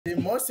The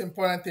most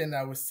important thing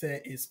I would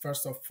say is,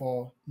 first of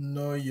all,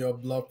 know your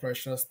blood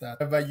pressure stat.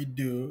 Whatever you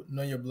do,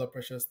 know your blood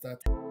pressure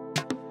stat.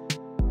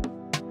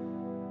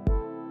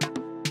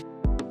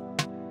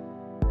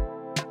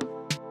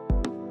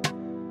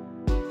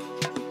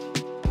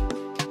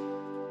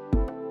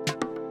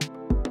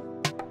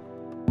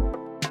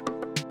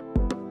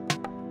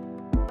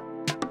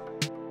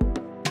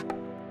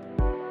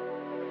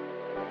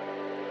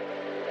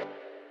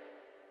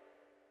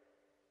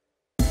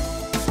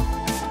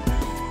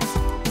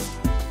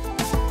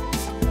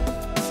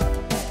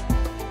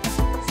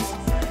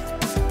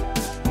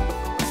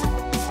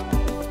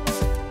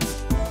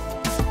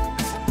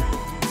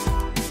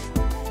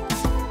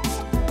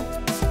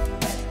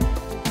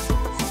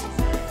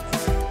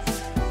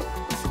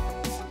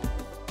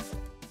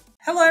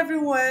 Hello,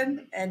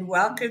 everyone, and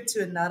welcome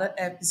to another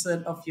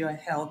episode of your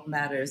Health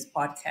Matters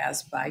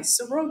podcast by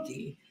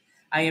Sorogi.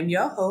 I am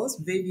your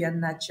host, Viv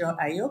and Dr.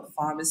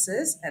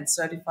 pharmacist and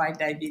certified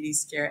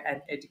diabetes care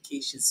and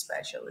education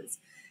specialist.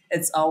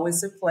 It's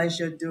always a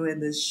pleasure doing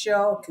this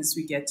show because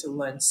we get to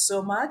learn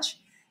so much,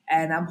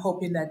 and I'm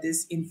hoping that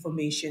this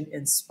information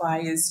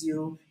inspires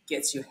you,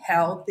 gets you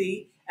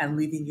healthy, and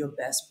living your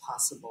best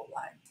possible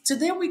life.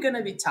 Today, we're going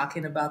to be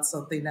talking about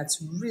something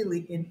that's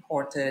really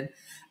important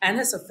and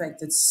has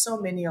affected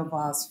so many of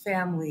us,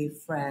 family,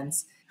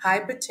 friends.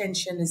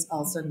 Hypertension is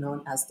also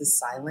known as the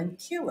silent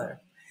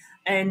killer.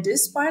 And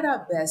despite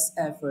our best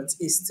efforts,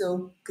 it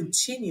still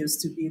continues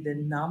to be the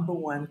number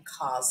one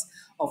cause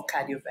of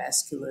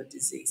cardiovascular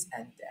disease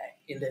and death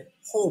in the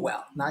whole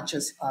world, not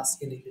just us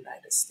in the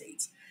United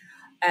States.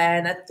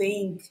 And I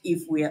think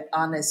if we're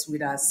honest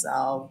with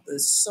ourselves,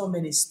 there's so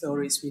many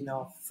stories we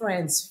know,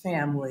 friends,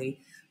 family,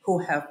 who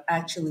have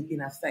actually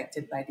been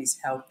affected by this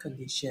health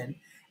condition.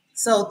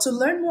 So, to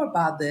learn more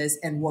about this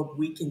and what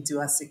we can do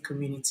as a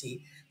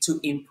community to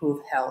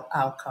improve health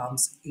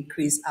outcomes,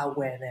 increase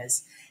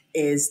awareness,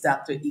 is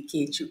Dr.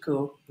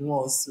 Ikechukwu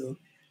Nwosu.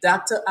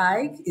 Dr.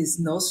 Ike is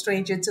no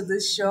stranger to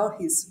this show.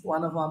 He's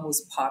one of our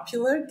most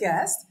popular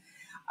guests.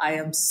 I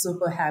am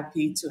super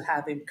happy to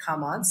have him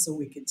come on so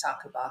we can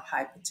talk about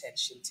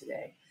hypertension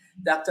today.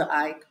 Dr.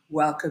 Ike,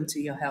 welcome to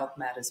your Health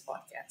Matters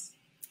podcast.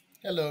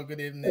 Hello, good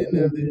evening,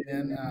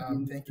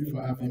 Vivian. Thank you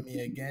for having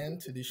me again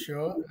to the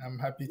show. I'm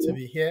happy to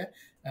be here,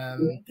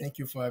 and thank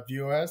you for our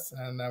viewers.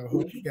 And I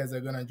hope you guys are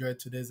going to enjoy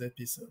today's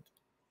episode.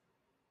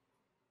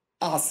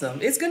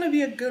 Awesome. It's going to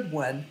be a good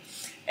one.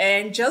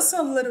 And just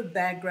a little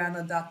background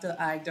on Dr.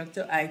 Ike.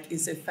 Dr. Ike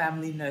is a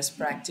family nurse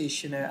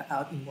practitioner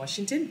out in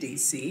Washington,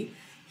 D.C.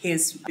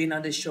 He's been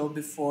on the show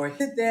before.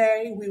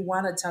 Today, we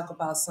want to talk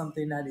about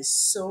something that is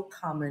so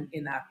common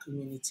in our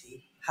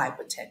community,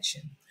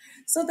 hypertension.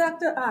 So,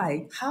 Dr.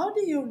 Ike, how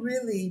do you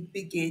really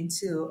begin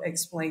to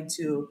explain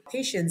to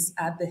patients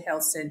at the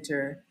health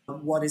center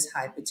what is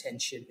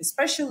hypertension,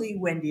 especially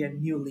when they are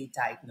newly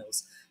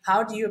diagnosed?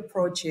 How do you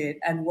approach it,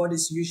 and what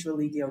is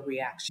usually their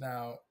reaction?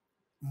 Now,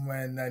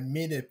 when I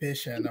meet a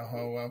patient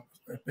or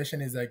a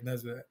patient is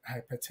diagnosed with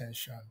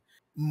hypertension,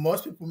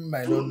 most people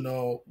might not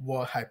know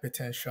what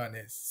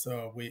hypertension is.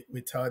 So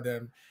we tell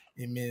them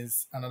it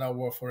means another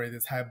word for it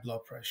is high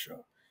blood pressure,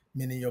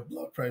 meaning your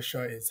blood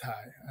pressure is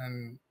high.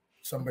 And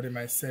somebody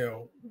might say,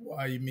 oh,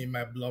 what do you mean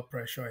my blood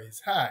pressure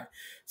is high?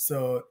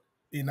 So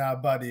in our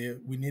body,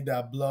 we need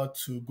our blood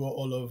to go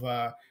all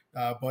over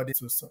our body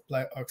to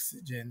supply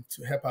oxygen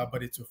to help our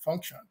body to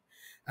function.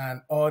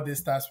 And all this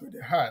starts with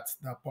the heart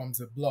that pumps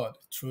the blood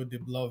through the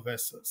blood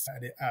vessels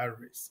and the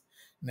arteries.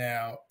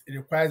 Now, it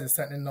requires a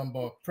certain number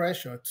of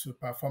pressure to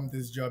perform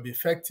this job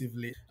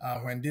effectively.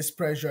 When this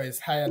pressure is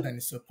higher than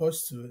it's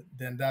supposed to,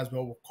 then that's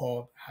what we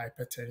call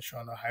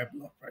hypertension or high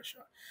blood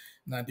pressure.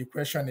 Now, the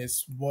question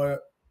is,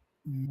 where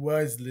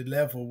is the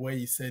level where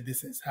you say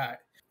this is high?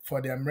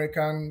 For the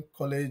American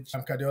College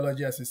of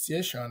Cardiology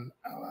Association,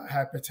 our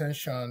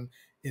hypertension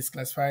is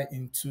classified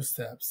in two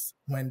steps.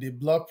 When the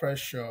blood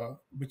pressure,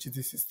 which is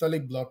the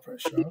systolic blood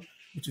pressure,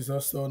 which is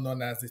also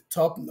known as the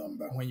top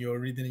number when you're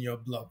reading your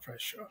blood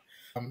pressure,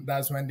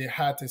 that's when the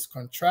heart is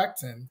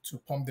contracting to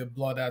pump the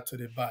blood out to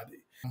the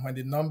body. When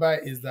the number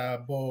is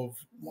above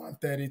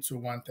 130 to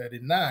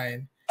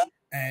 139,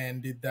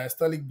 and the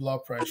diastolic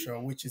blood pressure,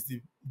 which is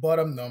the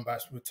bottom number,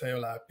 as we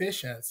tell our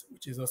patients,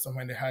 which is also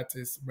when the heart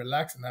is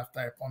relaxing after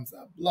it pumps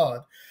out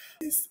blood,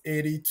 is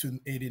 80 to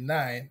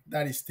 89.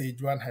 That is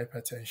stage 1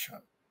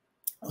 hypertension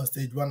or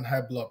stage 1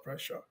 high blood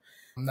pressure.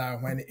 Now,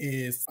 when it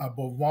is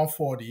above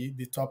 140,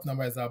 the top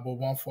number is above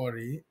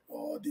 140,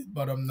 or the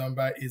bottom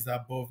number is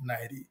above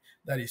 90.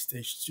 That is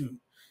stage 2.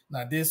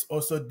 Now, this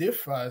also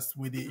differs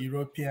with the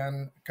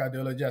European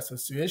Cardiology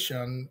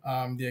Association.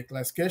 Their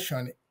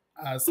classification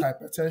as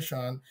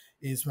hypertension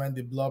is when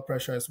the blood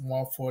pressure is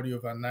 140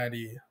 over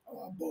 90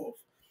 or above.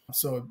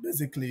 So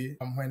basically,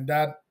 when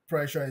that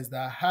pressure is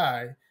that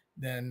high,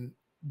 then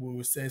we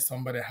will say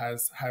somebody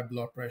has high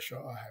blood pressure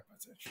or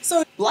hypertension.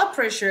 So, blood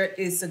pressure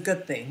is a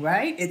good thing,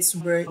 right? It's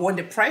where when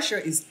the pressure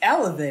is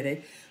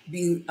elevated,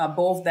 be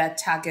above that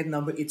target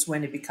number, it's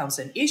when it becomes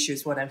an issue,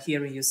 is what I'm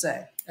hearing you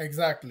say.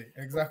 Exactly.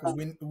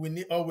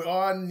 We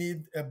all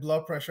need a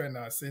blood pressure in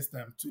our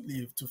system to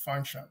live, to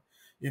function.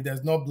 If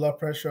there's no blood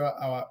pressure,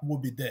 our we'll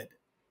be dead.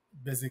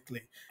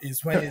 Basically,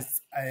 is when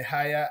it's a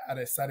higher at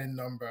a certain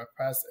number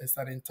past a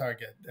certain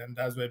target, then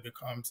that's where it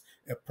becomes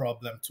a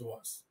problem to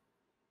us.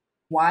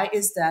 Why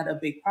is that a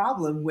big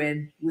problem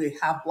when we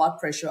have blood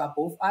pressure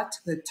above at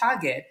the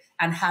target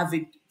and have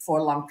it for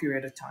a long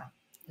period of time?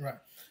 Right.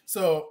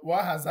 So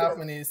what has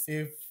happened is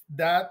if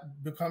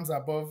that becomes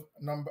above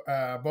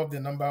the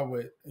number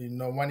we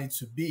want it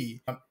to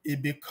be,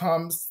 it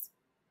becomes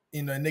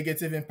a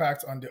negative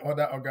impact on the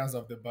other organs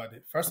of the body.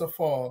 First of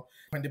all,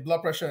 when the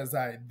blood pressure is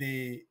high,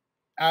 the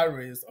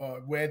arteries or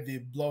where the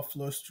blood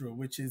flows through,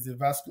 which is the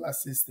vascular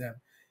system,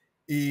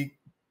 it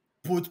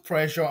put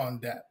pressure on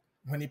that.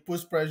 When it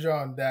puts pressure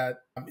on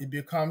that, it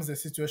becomes a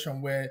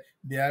situation where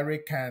the artery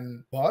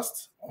can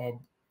burst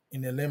or,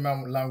 in a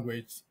layman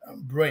language,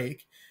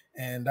 break,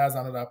 and that's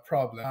another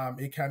problem.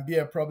 It can be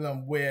a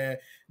problem where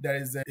there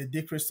is a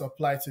decreased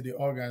supply to the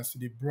organs, to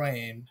the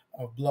brain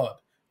of blood,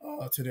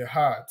 to the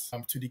heart,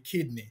 to the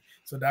kidney.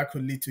 So that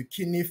could lead to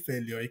kidney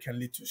failure. It can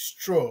lead to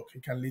stroke.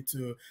 It can lead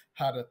to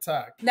heart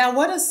attack. Now,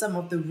 what are some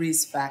of the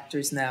risk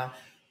factors now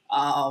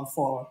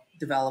for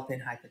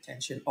developing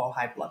hypertension or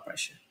high blood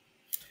pressure?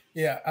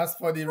 Yeah, as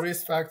for the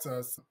risk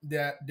factors,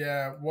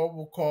 they're what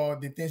we call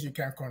the things you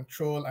can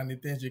control and the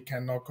things you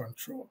cannot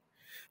control.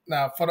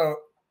 Now, for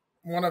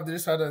one of the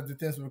risk factors, the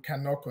things we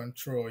cannot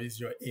control is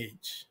your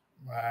age,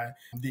 right?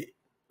 The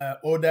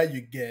older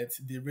you get,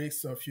 the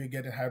risk of you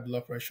getting high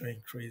blood pressure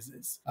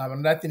increases.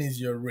 Another thing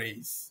is your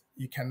race.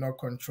 You cannot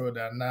control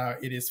that. Now,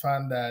 it is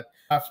found that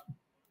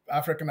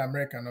African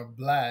American or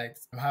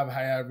blacks have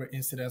higher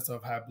incidence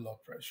of high blood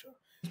pressure.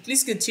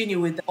 Please continue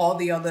with all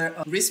the other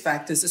risk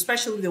factors,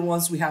 especially the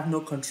ones we have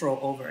no control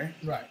over.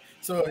 Right.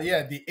 So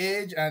yeah, the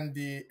age and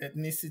the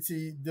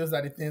ethnicity, those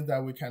are the things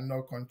that we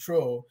cannot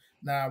control.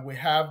 Now we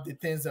have the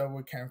things that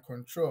we can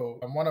control.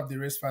 And one of the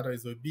risk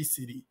factors is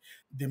obesity.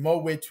 The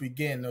more weight we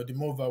gain or the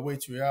more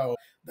overweight we are,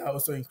 that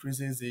also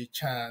increases the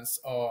chance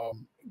of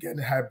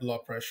getting high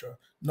blood pressure.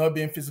 Not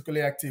being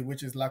physically active,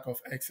 which is lack of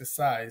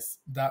exercise,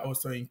 that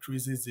also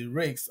increases the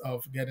risk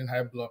of getting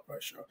high blood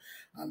pressure.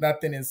 And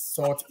that thing is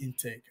salt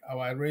intake.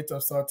 Our rate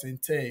of salt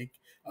intake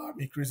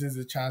increases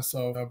the chance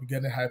of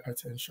getting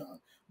hypertension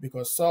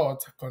because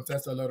salt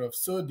contains a lot of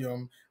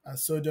sodium, and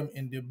sodium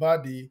in the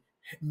body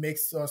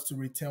makes us to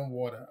retain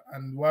water.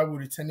 And while we're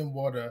retaining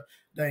water,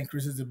 that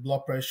increases the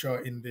blood pressure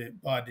in the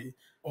body.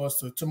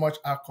 Also, too much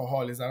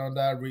alcohol is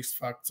another risk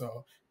factor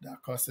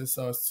that causes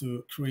us to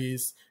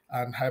increase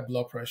and high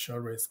blood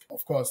pressure risk.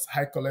 Of course,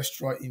 high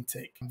cholesterol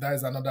intake. That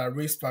is another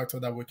risk factor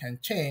that we can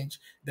change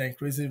that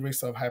increases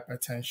risk of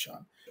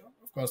hypertension.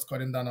 Of course,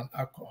 cutting down on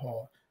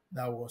alcohol,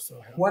 that will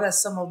also help. What are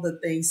some of the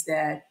things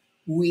that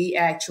we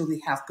actually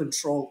have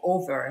control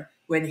over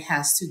when it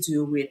has to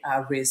do with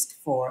our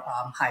risk for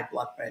high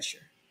blood pressure?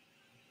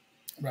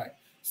 Right.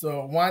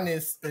 So one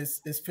is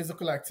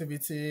physical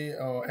activity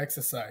or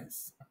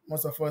exercise.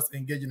 Most of us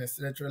engage in a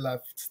sedentary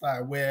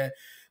lifestyle where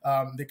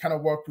the kind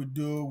of work we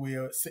do,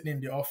 we're sitting in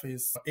the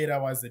office 8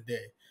 hours a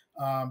day.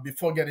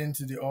 Before getting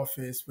to the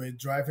office, we're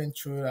driving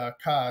through our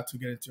car to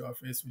get into the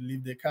office. We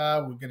leave the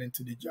car, we get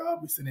into the job,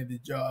 we sit in the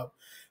job.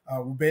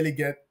 We barely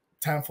get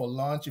time for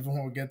lunch. Even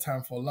when we get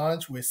time for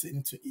lunch, we're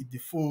sitting to eat the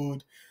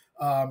food.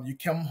 You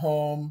come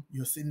home,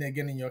 you're sitting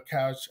again in your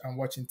couch and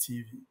watching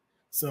TV.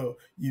 So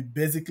you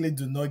basically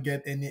do not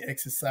get any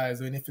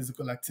exercise or any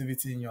physical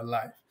activity in your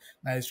life.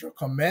 Now it's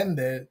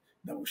recommended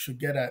that we should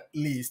get at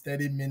least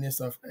 30 minutes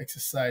of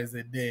exercise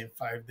a day in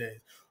 5 days,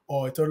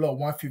 or a total of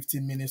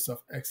 150 minutes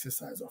of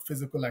exercise or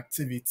physical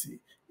activity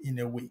in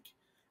a week.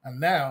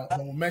 And now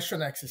when we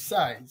mention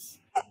exercise,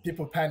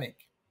 people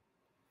panic,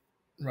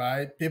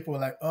 right? People are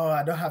like, oh,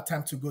 I don't have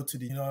time to go to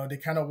the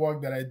kind of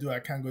work that I do,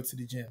 I can't go to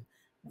the gym,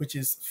 which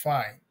is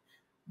fine.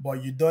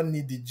 But you don't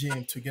need the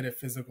gym to get a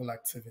physical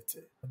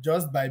activity.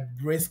 Just by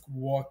brisk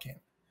walking,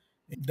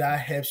 that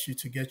helps you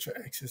to get your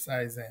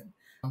exercise in.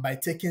 And by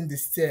taking the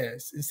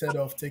stairs instead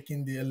of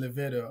taking the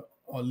elevator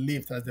or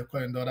lift, as they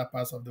call it in the other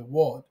parts of the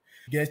world,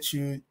 get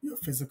you your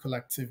physical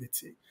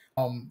activity.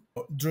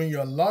 During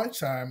your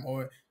lunchtime,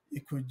 or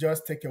you could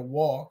just take a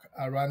walk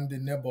around the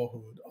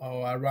neighborhood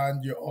or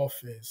around your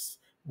office,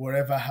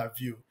 wherever have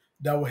you.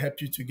 That will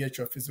help you to get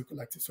your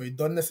physical activity. So you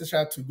don't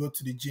necessarily have to go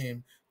to the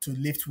gym to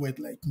lift weight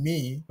like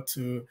me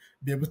to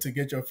be able to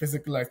get your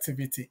physical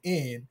activity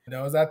in. There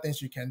are other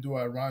things you can do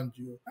around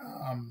you.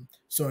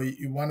 So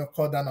you want to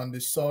cut down on the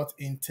salt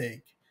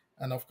intake.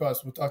 And of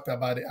course, we talked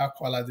about the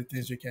alcohol as the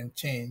things you can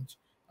change.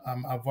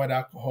 Avoid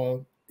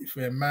alcohol. If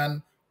you're a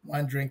man,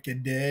 1 drink a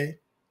day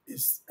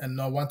is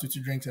enough. 1 to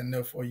 2 drinks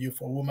enough for you.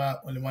 For women,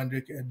 only 1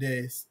 drink a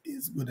day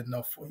is good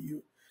enough for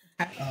you.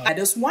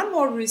 There's one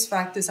more risk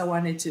factors I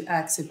wanted to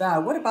ask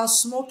about. What about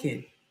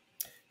smoking?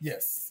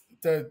 Yes,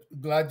 so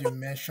glad you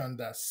mentioned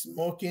that.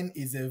 Smoking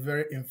is a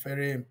very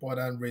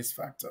important risk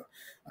factor.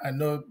 I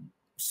know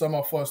some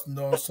of us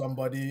know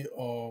somebody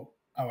or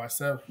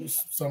ourselves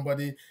who's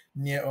somebody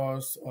near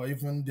us, or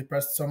even the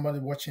person somebody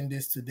watching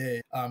this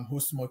today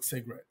who smokes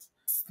cigarettes.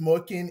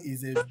 Smoking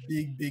is a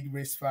big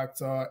risk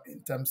factor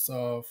in terms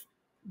of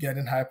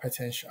getting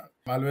hypertension.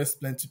 I always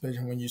explain to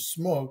patients when you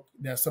smoke,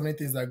 there are so many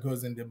things that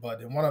goes in the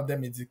body. One of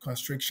them is the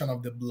constriction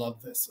of the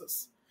blood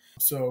vessels.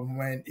 So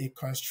when it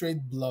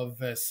constricts blood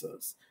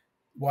vessels,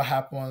 what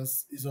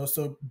happens is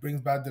also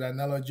brings back the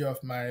analogy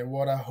of my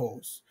water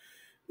hose.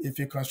 If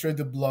you constrict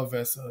the blood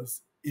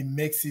vessels, it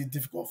makes it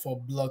difficult for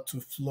blood to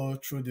flow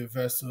through the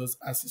vessels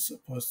as it's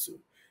supposed to.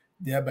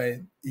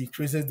 Thereby,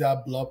 increases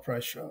that blood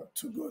pressure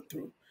to go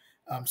through.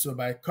 So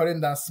by cutting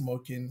down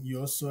smoking,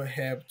 you also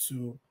help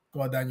to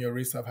cut down your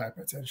risk of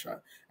hypertension.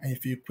 And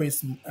if you quit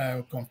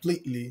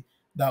completely,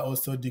 that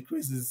also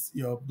decreases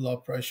your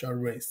blood pressure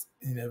risk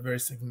in a very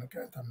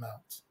significant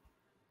amount.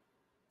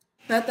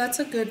 That's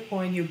a good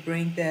point you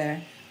bring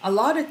there. A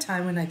lot of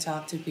time when I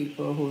talk to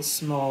people who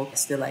smoke,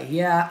 they're like,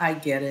 "Yeah, I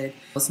get it.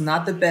 It's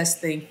not the best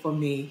thing for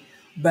me,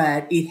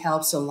 but it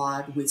helps a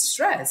lot with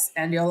stress."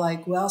 And you're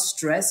like, "Well,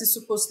 stress is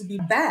supposed to be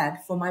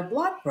bad for my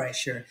blood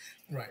pressure."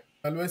 Right.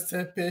 I always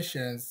tell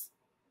patients,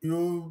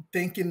 you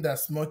thinking that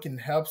smoking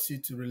helps you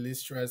to release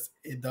stress,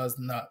 it does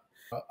not.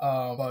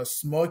 But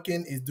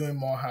smoking is doing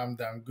more harm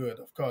than good.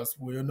 Of course,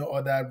 we know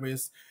other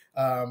risk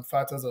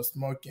factors of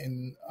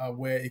smoking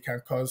where it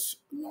can cause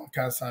lung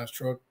cancer and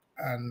stroke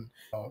and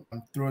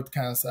throat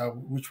cancer,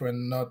 which we're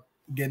not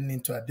getting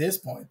into at this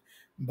point.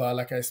 But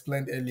like I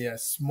explained earlier,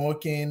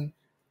 smoking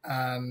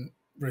and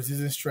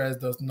resisting stress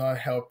does not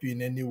help you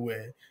in any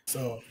way.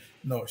 So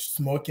no,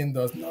 smoking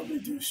does not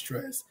reduce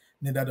stress.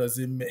 Neither does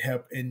it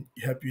help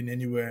you in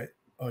any way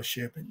or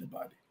shape in the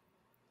body.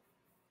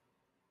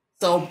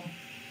 So,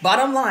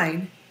 bottom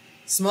line,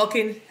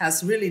 smoking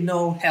has really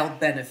no health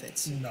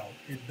benefits. No,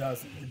 it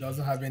doesn't. It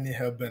doesn't have any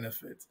health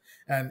benefits.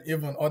 And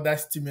even other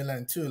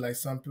stimulant too, like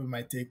some people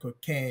might take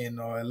cocaine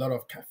or a lot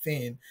of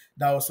caffeine,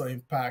 that also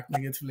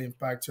negatively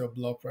impact your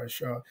blood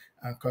pressure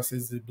and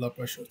causes the blood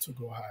pressure to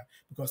go high.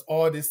 Because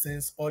all these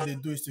things, all they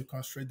do is to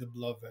constrict the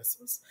blood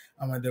vessels.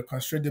 And when they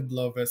constrict the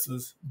blood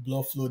vessels,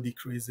 blood flow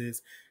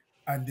decreases.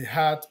 And the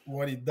heart,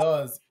 what it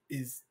does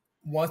is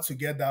wants to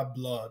get that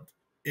blood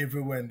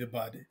everywhere in the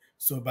body.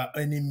 So by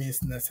any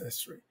means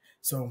necessary.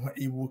 So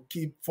it will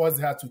force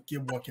the heart to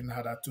keep working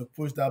harder to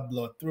push that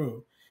blood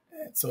through.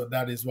 And so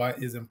that is why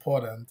it's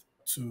important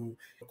to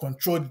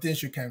control the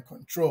things you can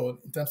control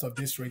in terms of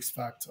these risk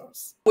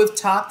factors. We've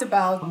talked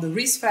about the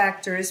risk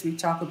factors, we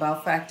talk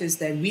about factors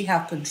that we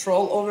have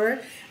control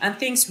over and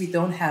things we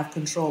don't have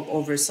control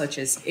over, such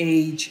as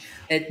age,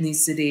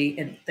 ethnicity,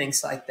 and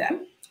things like that.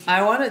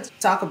 I want to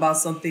talk about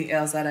something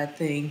else that I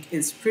think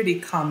is pretty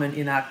common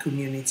in our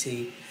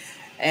community,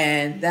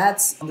 and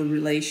that's the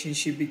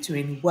relationship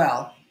between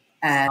wealth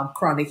and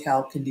chronic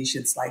health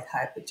conditions like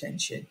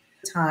hypertension.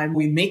 Time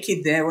we make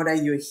it there, whether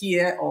you're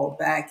here or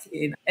back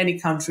in any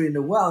country in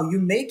the world, you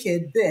make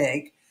it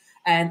big,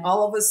 and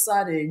all of a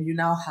sudden you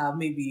now have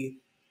maybe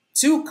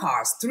two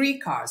cars, three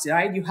cars,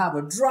 right? You have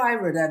a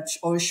driver that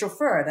or a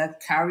chauffeur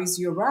that carries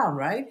you around,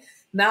 right?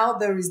 Now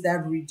there is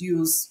that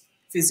reduced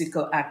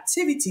physical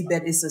activity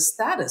that is a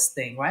status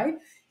thing, right?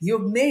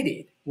 You've made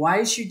it.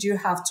 Why should you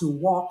have to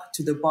walk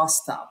to the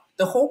bus stop?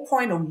 The whole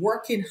point of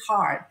working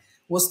hard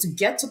was to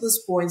get to this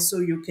point so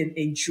you can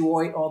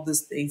enjoy all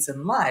these things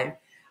in life.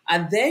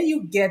 And then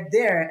you get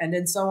there, and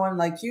then someone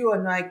like you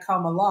and I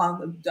come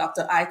along,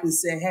 Dr. Ike would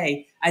say,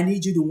 "Hey, I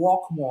need you to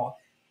walk more."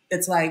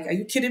 It's like, are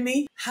you kidding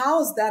me?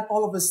 How is that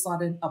all of a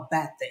sudden a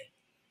bad thing?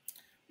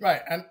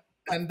 Right.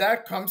 And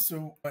that comes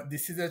to the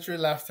sedentary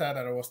lifestyle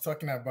that I was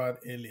talking about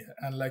earlier.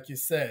 And like you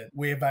said,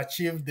 we've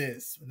achieved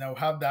this. Now we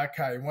have that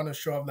car. You want to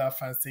show off that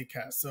fancy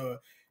car. So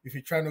if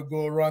you're trying to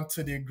go run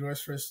to the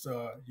grocery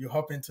store, you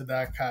hop into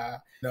that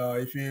car.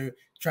 If you're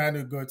trying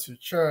to go to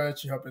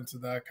church, you hop into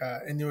that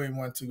car. Anywhere you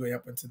want to go, you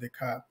hop into the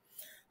car.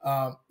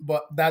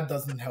 But that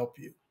doesn't help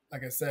you,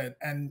 like I said.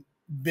 And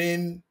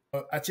being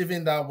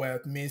achieving that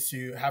wealth means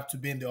you have to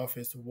be in the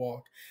office to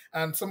work.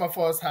 And some of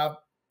us have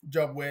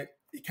job where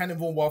you can't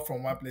even walk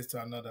from one place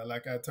to another.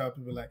 Like I tell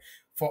people, like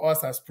for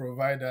us as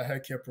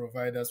healthcare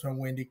providers, when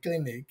we're in the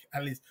clinic,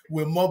 at least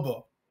we're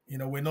mobile.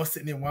 We're not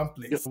sitting in one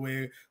place.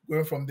 We're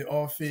going from the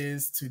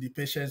office to the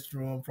patient's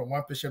room, from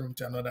one patient room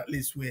to another. At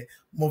least we're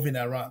moving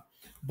around.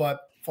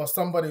 But for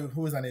somebody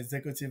who's an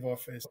executive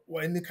office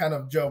or any kind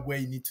of job where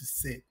you need to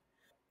sit,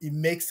 it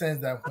makes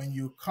sense that when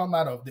you come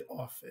out of the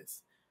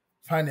office,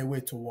 find a way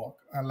to walk.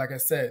 And like I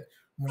said,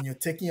 when you're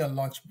taking your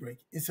lunch break,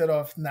 instead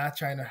of not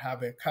trying to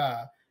have a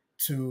car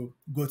to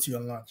go to your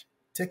lunch,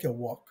 take a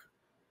walk.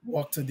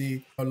 Walk to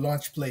the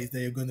lunch place that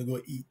you're going to go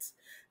eat.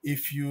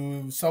 If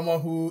you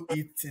someone who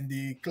eats in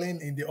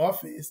the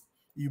office,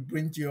 you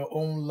bring your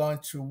own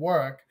lunch to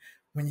work.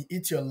 When you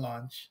eat your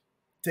lunch,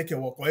 take a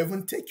walk, or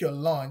even take your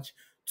lunch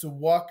to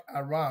walk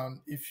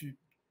around. If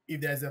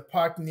there's a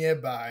park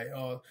nearby,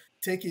 or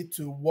take it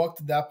to walk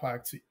to that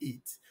park to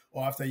eat.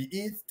 Or after you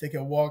eat, take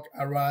a walk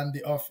around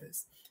the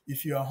office.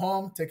 If you're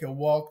home, take a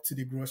walk to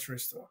the grocery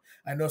store.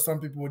 I know some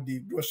people, the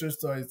grocery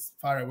store is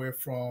far away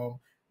from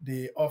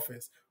the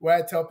office. What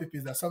I tell people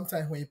is that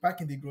sometimes when you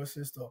park in the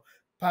grocery store,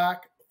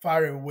 park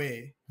far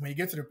away. When you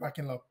get to the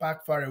parking lot,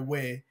 park far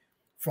away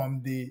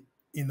from the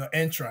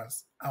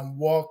entrance and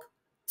walk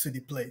to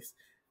the place.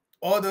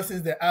 All those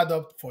things, they add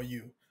up for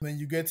you. When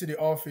you go to the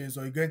office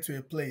or you go into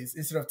a place,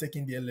 instead of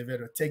taking the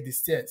elevator, take the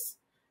stairs.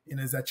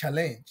 It's a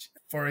challenge.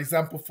 For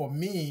example, for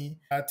me,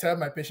 I tell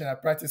my patient I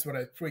practice what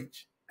I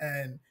preach.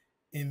 And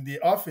in the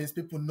office,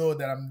 people know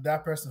that I'm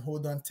that person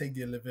who don't take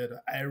the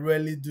elevator. I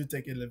rarely do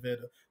take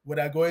elevator,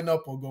 whether going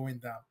up or going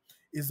down.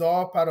 It's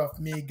all part of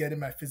me getting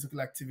my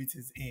physical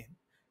activities in.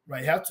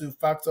 Right? You have to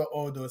factor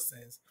all those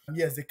things.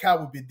 Yes, the car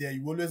will be there.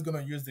 You're always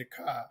going to use the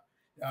car,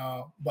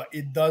 but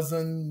it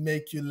doesn't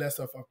make you less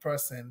of a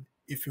person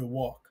if you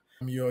walk.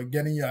 You're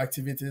getting your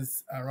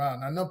activities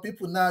around. I know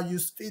people now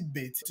use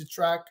Fitbit to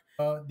track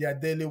their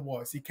daily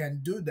walks. You can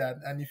do that.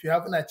 And if you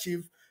haven't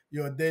achieved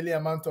your daily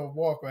amount of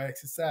walk or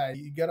exercise,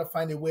 you got to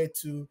find a way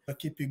to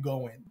keep it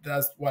going.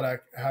 That's what I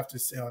have to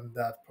say on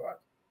that part.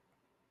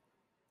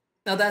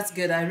 No, that's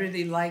good. I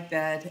really like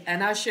that.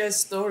 And I'll share a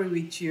story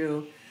with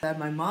you that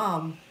my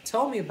mom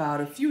told me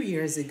about a few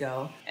years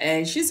ago.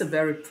 And she's a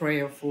very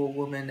prayerful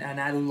woman, and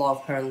I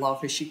love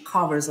her. She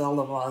covers all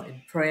of us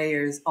in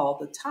prayers all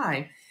the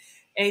time.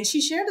 And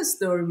she shared a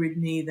story with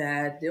me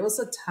that there was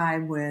a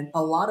time when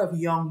a lot of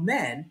young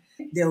men,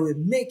 they were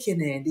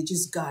making it, they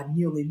just got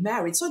newly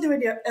married. So they were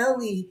in their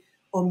early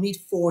or mid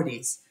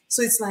 40s.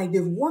 So it's like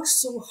they've worked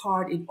so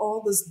hard in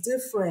all these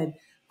different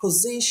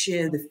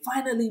positions. They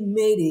finally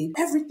made it,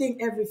 everything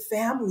every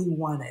family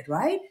wanted,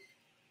 right?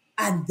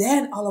 And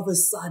then all of a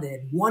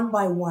sudden, one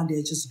by one,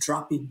 they're just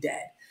dropping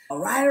dead.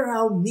 Right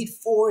around mid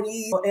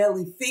 40s or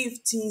early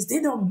 50s,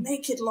 they don't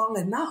make it long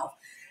enough.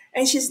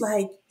 And she's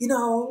like,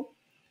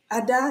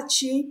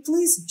 Adachi,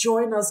 please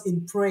join us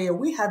in prayer.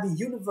 We have a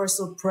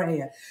universal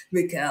prayer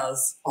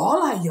because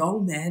all our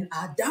young men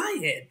are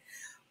dying.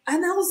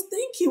 And I was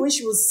thinking when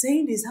she was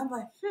saying this, I'm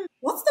like,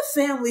 what's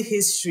the family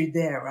history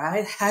there,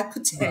 right? Right,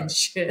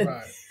 Hypertension.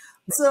 right.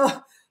 So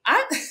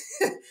I,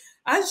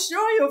 I'm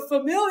sure you're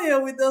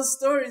familiar with those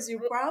stories. You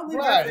probably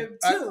heard Right. them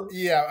too.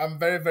 Yeah, I'm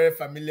very, very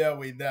familiar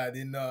with that.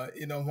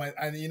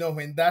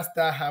 When that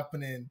start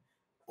happening,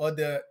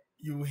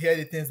 you hear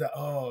the things that,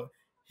 oh,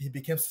 he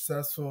became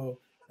successful,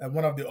 and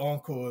one of the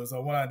uncles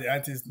or one of the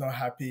aunties not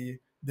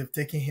happy. They've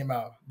taken him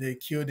out. They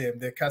killed him.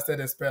 They casted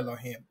a spell on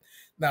him.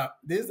 Now,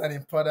 this is an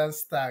important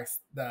stat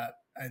that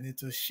I need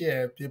to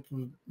share.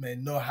 People may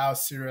know how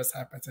serious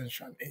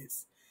hypertension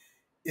is.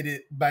 It is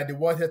by the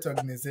World Health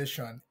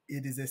Organization.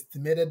 It is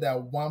estimated that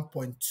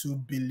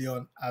 1.2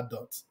 billion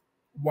adults,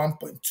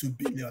 1.2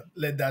 billion,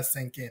 let that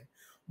sink in.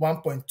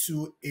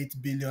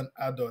 1.28 billion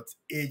adults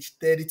aged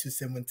 30 to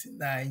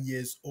 79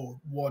 years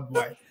old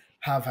worldwide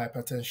have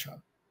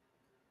hypertension.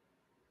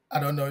 I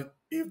don't know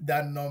if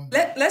that number,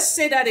 Let's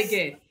say that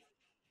again.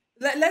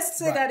 Let's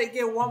say right, that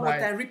again one more by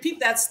time. Repeat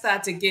that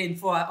stat again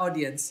for our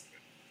audience.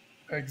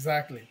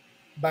 exactly.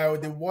 By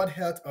the World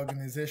Health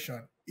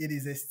Organization, it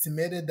is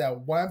estimated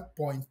that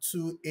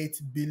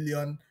 1.28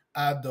 billion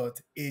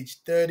adults aged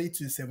 30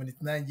 to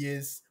 79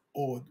 years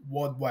old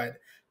worldwide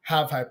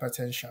have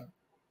hypertension,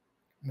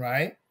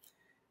 right?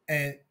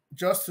 And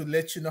just to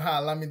let you know how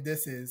alarming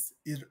this is,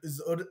 it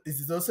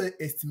is also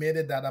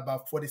estimated that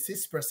about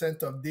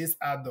 46% of these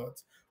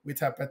adults with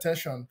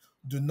hypertension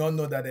do not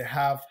know that they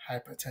have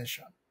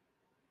hypertension.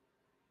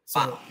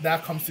 Wow. So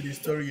that comes to the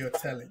story you're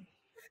telling.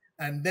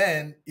 And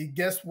then it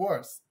gets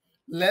worse.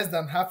 Less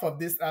than half of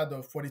these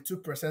adults,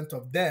 42%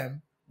 of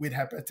them with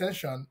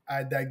hypertension,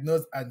 are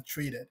diagnosed and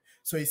treated.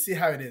 So you see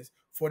how it is.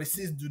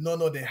 46 do not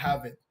know they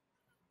have it,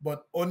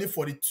 but only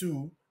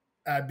 42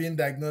 are being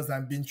diagnosed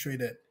and being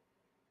treated.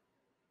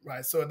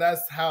 Right. So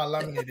that's how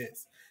alarming it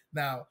is.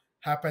 Now,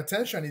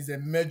 hypertension is a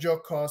major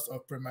cause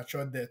of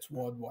premature death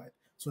worldwide.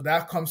 So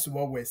that comes to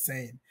what we're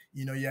saying.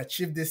 You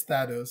achieve this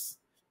status,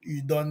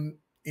 you don't,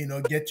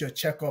 get your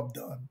checkup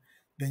done,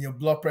 then your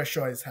blood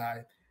pressure is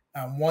high,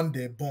 and one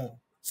day, boom,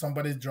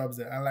 somebody drops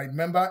it. And like,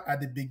 remember at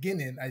the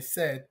beginning, I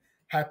said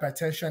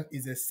hypertension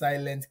is a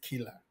silent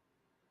killer,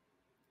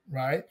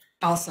 right?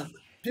 Awesome.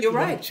 You're People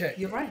don't right. check.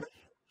 You're right.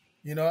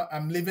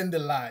 I'm living the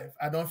life.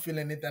 I don't feel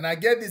anything. And I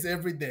get this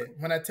every day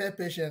when I tell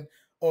patients,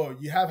 oh,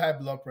 you have high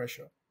blood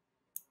pressure,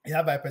 you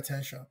have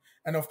hypertension.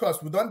 And of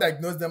course, we don't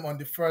diagnose them on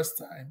the first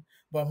time.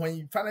 But when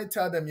you finally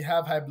tell them you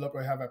have high blood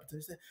pressure, you have hypertension, they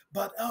say,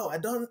 but oh, I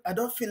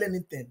don't feel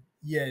anything.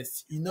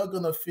 Yes, you're not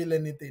gonna feel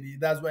anything.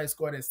 That's why it's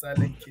called a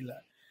silent killer.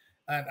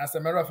 And as a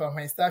matter of fact,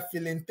 when you start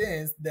feeling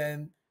things,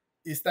 then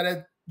it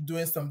started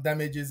doing some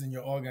damages in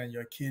your organ,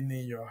 your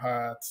kidney, your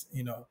heart.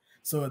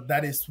 So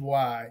that is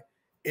why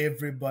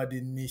everybody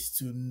needs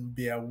to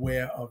be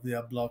aware of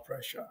their blood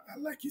pressure.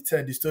 And like you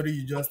said, the story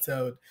you just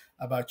told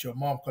about your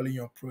mom calling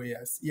your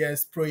prayers.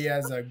 Yes,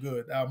 prayers are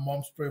good. Our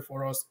moms pray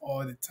for us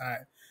all the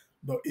time.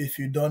 But if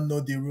you don't know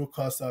the root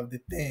cause of the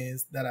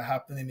things that are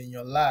happening in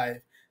your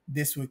life,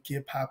 this will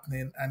keep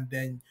happening, and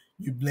then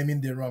you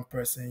blaming the wrong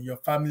person. Your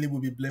family will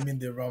be blaming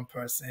the wrong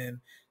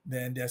person.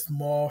 Then there's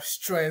more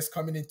stress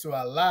coming into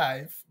our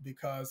life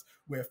because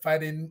we're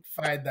fighting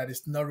fight that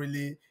is not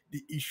really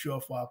the issue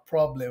of our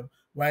problem.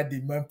 Why the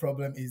main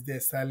problem is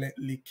they're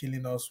silently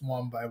killing us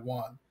one by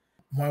one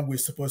when we're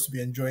supposed to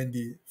be enjoying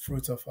the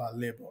fruit of our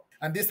labor.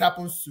 And this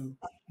happens to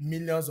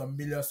millions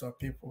of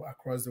people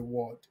across the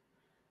world,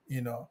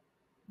 you know.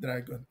 that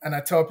are gone. And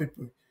I tell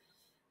people,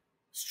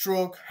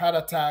 stroke, heart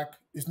attack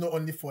is not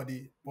only for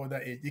the older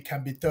age. It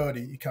can be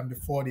 30, it can be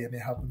 40, and it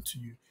happen to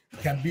you. You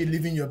can be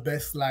living your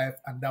best life,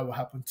 and that will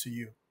happen to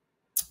you.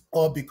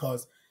 All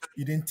because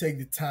you didn't take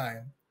the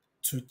time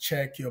to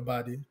check your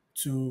body,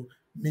 to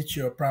meet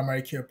your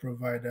primary care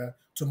provider,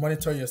 to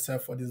monitor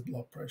yourself for this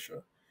blood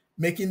pressure.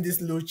 Making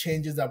these little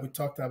changes that we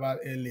talked about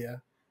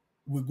earlier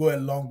will go a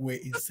long way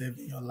in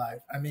saving your life.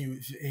 I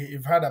mean,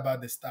 you've heard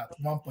about the stat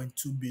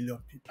 1.2 billion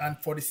people, and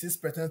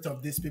 46%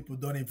 of these people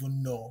don't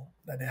even know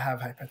that they have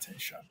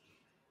hypertension.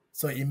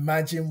 So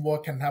imagine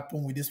what can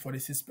happen with this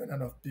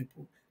 46% of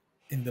people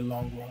in the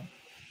long run.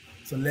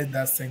 So let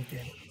that sink in.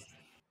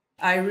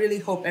 I really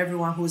hope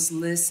everyone who's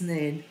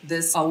listening,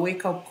 this a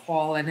wake up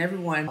call, and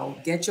everyone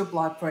get your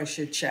blood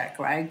pressure checked,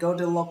 right? Go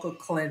to the local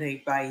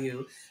clinic by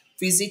you,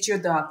 visit your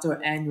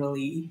doctor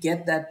annually,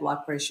 get that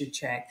blood pressure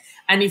checked.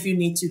 And if you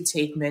need to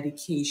take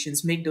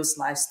medications, make those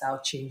lifestyle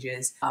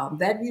changes,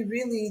 that we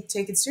really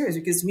take it serious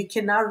because we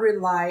cannot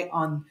rely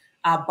on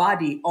our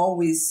body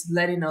always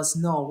letting us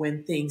know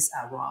when things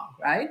are wrong,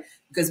 right?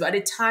 Because by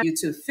the time you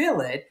to feel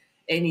it,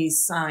 any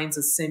signs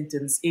or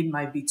symptoms, it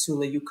might be too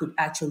late. You could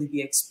actually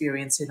be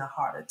experiencing a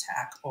heart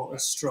attack or a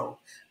stroke.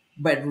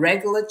 But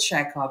regular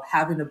checkup,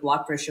 having a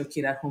blood pressure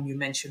kit at home, you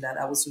mentioned that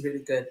was really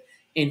good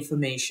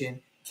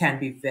information, can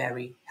be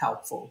very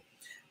helpful.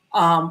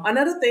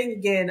 Another thing,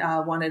 again, I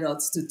wanted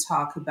us to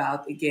talk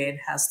about, again,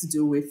 has to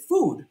do with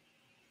food.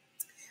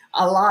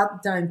 A lot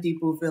of time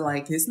people feel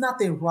like there's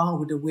nothing wrong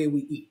with the way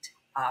we eat.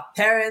 Our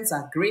parents,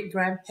 our great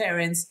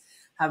grandparents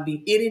have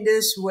been eating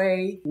this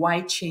way.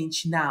 Why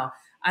change now?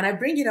 And I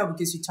bring it up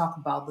because you talk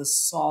about the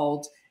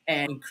salt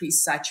and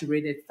increased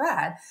saturated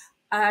fat.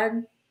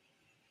 And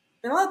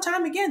a lot of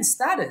time, again,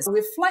 status.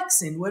 We're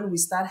flexing when we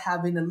start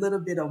having a little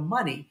bit of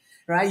money,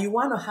 right? You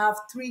want to have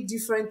three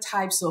different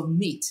types of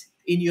meat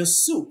in your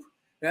soup.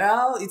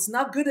 Well, it's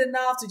not good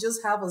enough to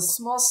just have a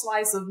small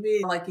slice of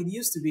meat like it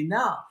used to be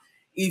now.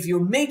 If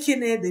you're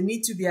making it, there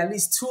need to be at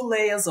least 2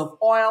 layers of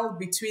oil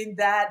between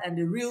that and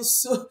the real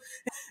soup.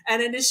 And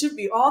then there should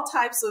be all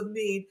types of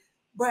meat.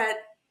 But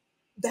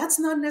that's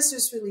not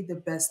necessarily the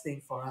best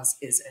thing for us,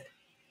 is it?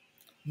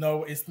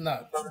 No, it's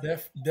not.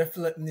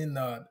 Definitely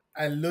not.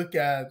 I look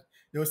at,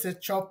 they will say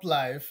chop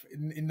life.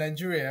 In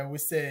Nigeria, we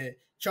say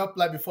chop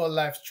life before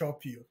life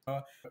chop you.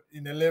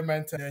 In the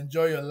layman term,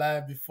 enjoy your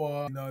life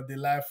before the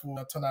life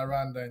will turn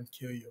around and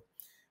kill you.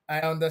 I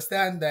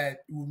understand that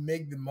we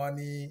make the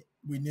money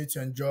we need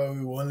to enjoy.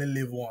 We will only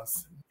live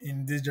once.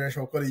 In this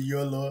generation, we call it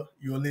YOLO.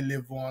 You only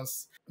live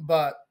once.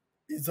 But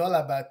it's all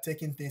about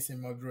taking things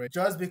in moderation.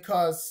 Just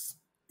because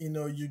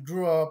you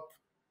grew up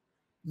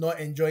not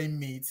enjoying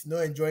meat,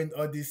 not enjoying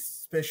all these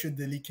special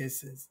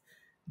delicacies,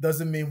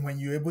 doesn't mean when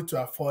you're able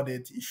to afford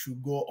it, you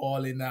should go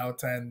all in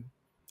out and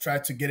try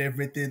to get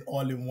everything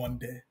all in one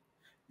day.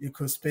 You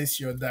could space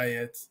your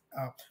diet.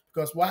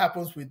 Because what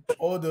happens with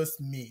all those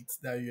meats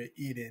that you're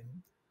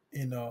eating,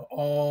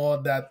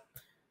 all that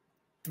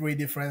three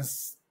different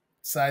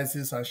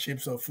sizes and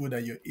shapes of food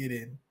that you're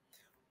eating,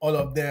 all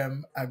of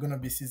them are going to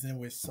be seasoned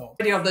with salt.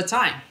 Majority of the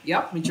time.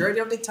 Yep. Majority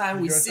of the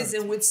time we Majority of the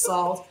season with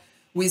salt,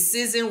 we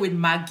season with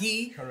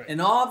Maggi Correct.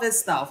 and all this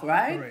stuff,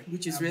 right? Correct.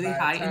 Which is And really by the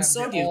high in time they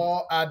sodium.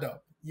 all add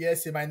up.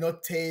 Yes, you might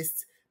not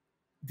taste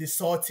the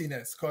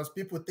saltiness because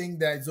people think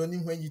that it's only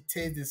when you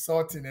taste the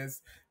saltiness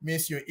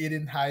means you're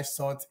eating high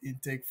salt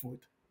intake food.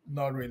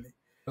 Not really.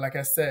 Like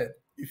I said,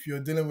 if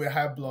you're dealing with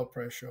high blood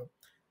pressure,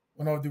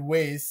 one of the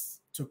ways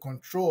to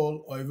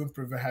control or even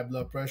prevent high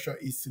blood pressure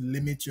is to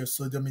limit your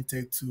sodium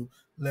intake to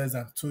less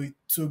than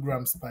 2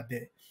 grams per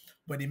day.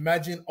 But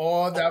imagine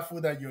all that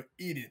food that you're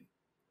eating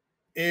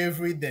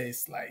every day.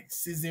 It's like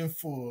seasoned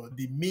food,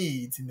 the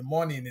meat in the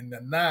morning, in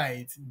the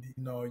night.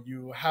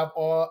 You have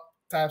all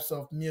types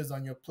of meals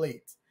on your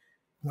plate.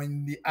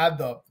 When the add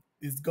up,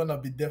 it's gonna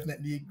be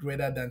definitely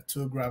greater than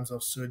 2 grams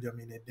of sodium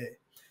in a day.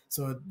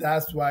 So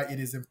that's why it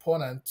is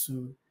important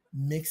to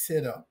mix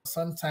it up.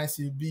 Sometimes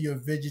it'll be your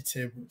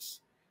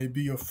vegetables, it'll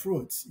be your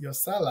fruits, your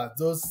salad.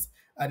 Those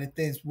are the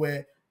things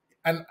where,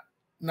 and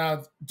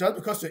now just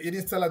because you're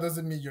eating salad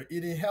doesn't mean you're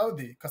eating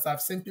healthy. Because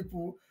I've seen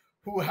people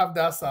who have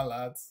that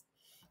salads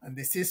and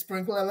they say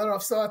sprinkle a lot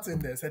of salt in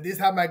there. So this is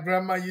how my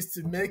grandma used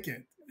to make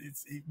it.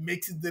 It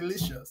makes it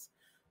delicious.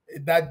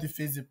 That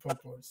defeats the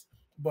purpose.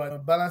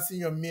 But balancing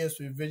your meals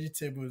with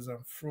vegetables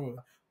and fruit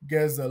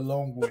goes a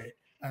long way.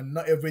 And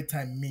not every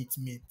time meat.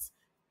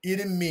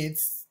 Eating meat,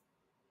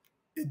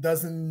 it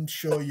doesn't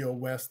show your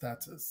wealth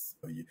status.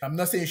 I'm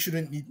not saying you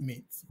shouldn't eat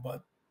meat,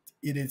 but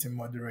eat it in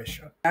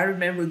moderation. I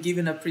remember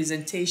giving a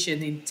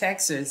presentation in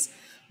Texas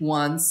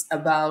once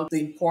about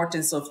the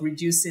importance of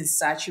reducing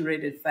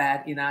saturated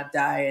fat in our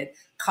diet,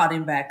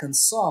 cutting back on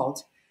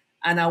salt.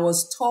 And I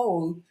was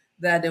told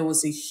that there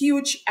was a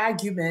huge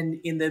argument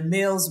in the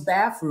male's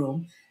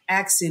bathroom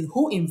asking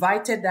who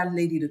invited that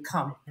lady to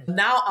come.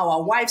 Now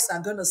our wives are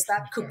going to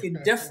start cooking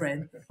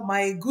different.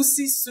 My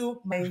goosey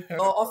soup, my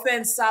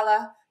ofe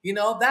salad,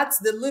 that's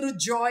the little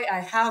joy I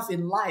have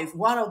in life.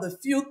 One of the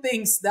few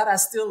things that are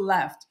still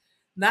left.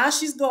 Now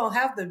she's going to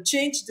have to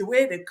change the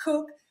way they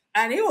cook.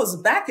 And it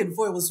was back and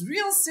forth. It was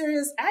real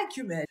serious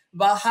argument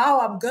about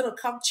how I'm gonna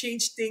come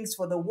change things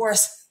for the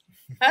worse.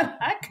 And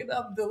I could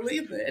not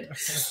believe it.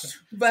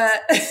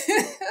 But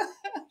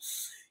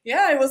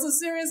yeah, it was a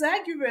serious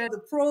argument. The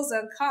pros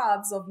and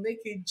cons of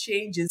making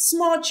changes,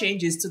 small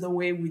changes to the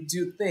way we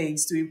do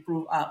things to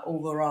improve our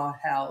overall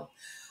health.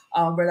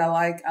 But I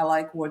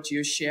like what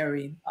you're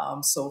sharing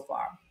so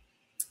far.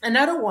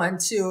 Another one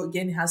too,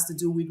 again, has to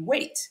do with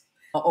weight.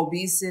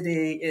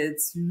 Obesity,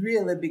 it's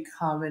really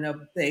becoming a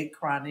big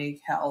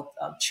chronic health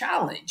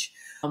challenge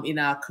in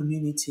our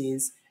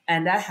communities.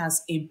 And that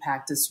has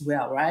impact as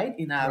well, right?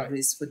 In our Right.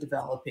 risk for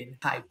developing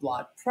high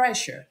blood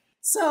pressure.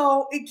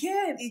 So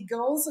again, it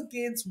goes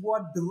against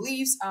what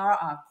beliefs are,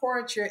 our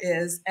culture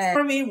is, and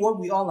I mean, what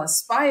we all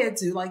aspire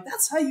to. Like,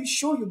 that's how you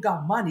show you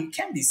got money. You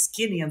can't be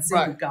skinny and say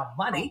you Right. got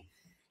money,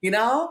 you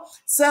know?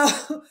 So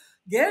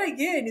yet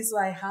again, it's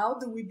like, how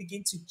do we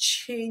begin to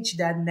change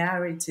that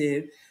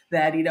narrative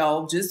that,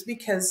 just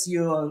because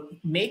you're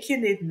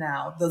making it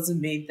now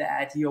doesn't mean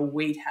that your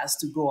weight has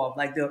to go up.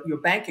 Like your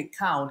bank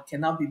account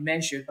cannot be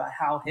measured by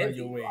how By your heavy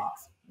you weight. are.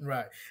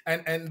 Right.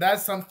 And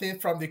that's something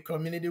from the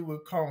community will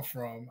come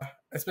from,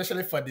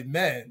 especially for the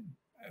men.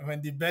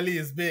 When the belly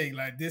is big,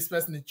 like this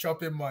person is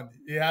chopping money.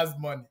 He has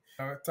money.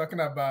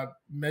 Talking about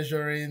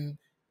measuring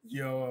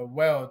your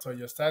wealth or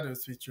your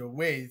status with your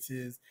weight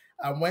is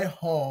I went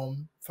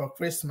home for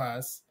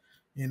Christmas,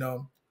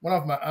 one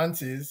of my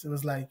aunties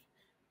was like,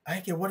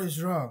 Ike, what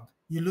is wrong?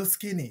 You look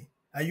skinny.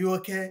 Are you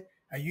okay?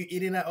 Are you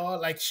eating at all?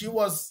 Like she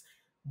was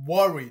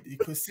worried. You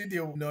could see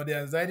the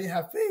anxiety in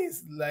her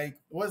face. Like,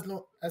 what's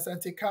no? I said,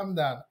 Auntie, calm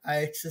down. I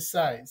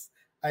exercise.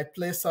 I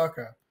play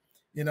soccer.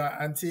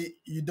 Auntie,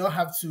 you don't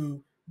have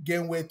to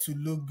gain weight to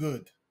look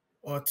good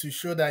or to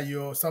show that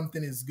your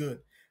something is good.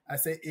 I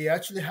say, you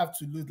actually have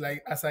to lose.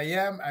 Like as I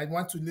am, I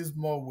want to lose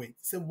more weight.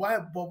 Say, why?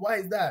 But why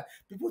is that?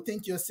 People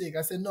think you're sick.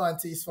 I said, no,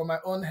 Auntie, it's for my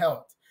own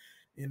health.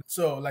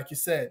 So like you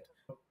said,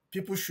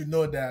 people should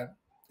know that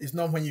it's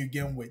not when you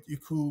gain weight. You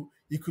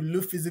could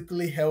look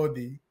physically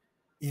healthy,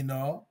 you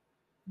know,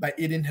 by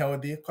eating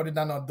healthy, cutting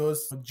down on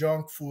those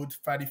junk food,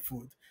 fatty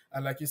food.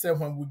 And like you said,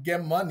 when we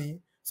get money,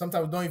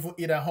 sometimes we don't even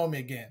eat at home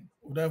again.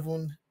 We don't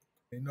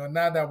even,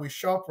 now that we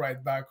shop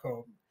right back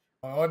home,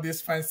 all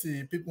these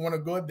fancy people want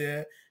to go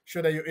there,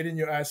 show that you're eating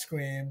your ice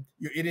cream,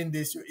 you're eating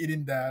this, you're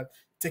eating that,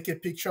 take a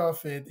picture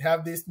of it,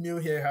 have this meal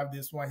here, have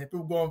this one here.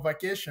 People go on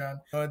vacation,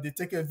 they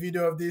take a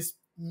video of this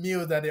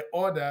meal that they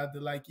order.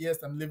 They're like, yes,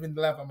 I'm living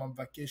the life, I'm on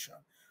vacation.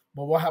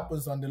 But what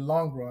happens on the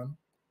long run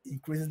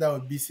increases that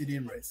obesity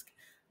risk.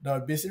 The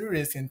obesity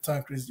risk in turn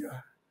increases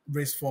your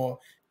risk for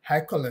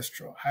high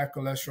cholesterol. High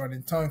cholesterol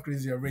in turn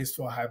increases your risk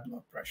for high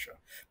blood pressure.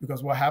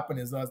 Because what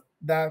happens is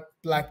that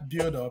plaque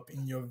buildup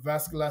in your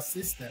vascular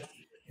system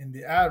in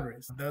the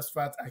arteries. Those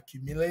fats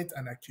accumulate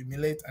and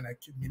accumulate and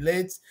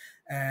accumulate.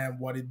 And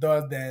what it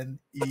does then,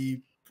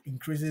 it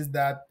increases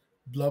that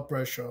blood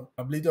pressure,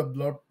 ability of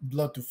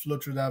blood to flow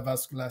through that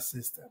vascular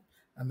system.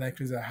 And that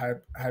increases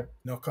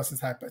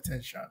causes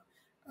hypertension.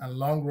 And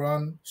long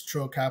run,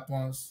 stroke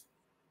happens,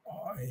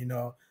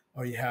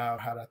 or you have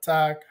heart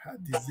attack,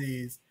 heart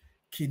disease,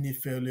 kidney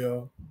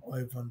failure, or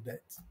even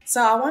death.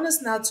 So I want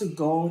us now to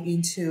go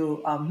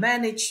into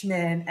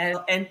management and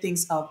end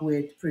things up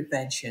with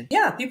prevention.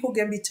 Yeah, people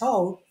can be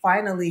told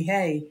finally,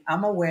 hey,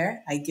 I'm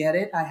aware, I get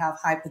it, I have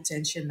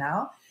hypertension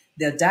now.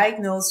 They're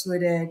diagnosed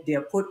with it,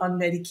 they're put on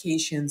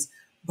medications,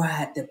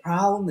 but the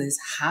problem is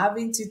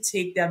having to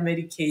take that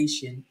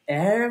medication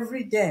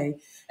every day,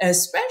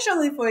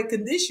 especially for a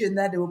condition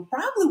that they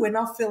probably were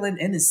not feeling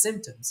any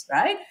symptoms,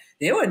 right?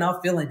 They were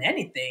not feeling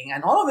anything.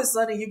 And all of a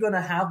sudden, you're going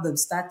to have them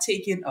start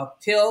taking a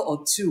pill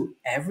or two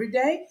every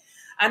day.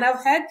 And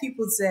I've had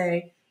people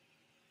say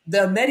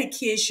the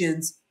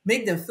medications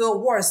make them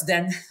feel worse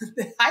than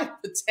the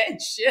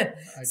hypertension.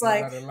 I It's get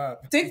like, that a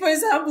lot. take for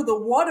example the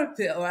water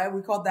pill, right?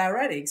 We call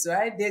diuretics,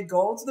 right? They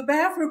go to the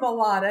bathroom a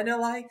lot and they're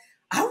like,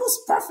 I was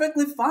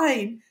perfectly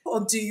fine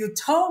until you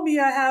told me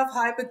I have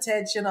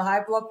hypertension or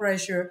high blood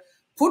pressure,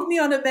 put me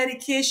on a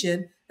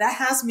medication that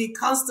has me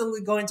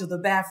constantly going to the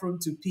bathroom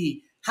to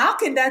pee. How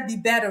can that be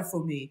better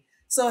for me?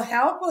 So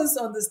help us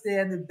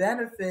understand the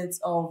benefits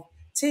of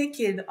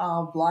taking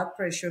blood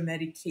pressure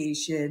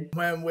medication.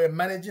 When we're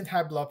managing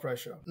high blood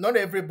pressure, not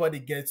everybody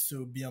gets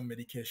to be on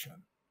medication,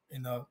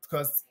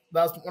 because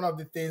that's one of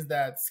the things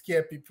that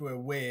scare people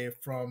away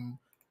from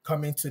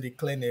coming to the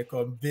clinic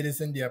or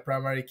visiting their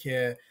primary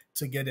care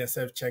to get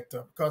themselves checked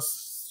up.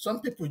 Because some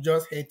people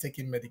just hate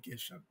taking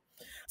medication.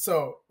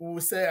 So I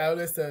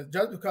always say,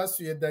 just because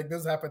you're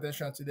diagnosed with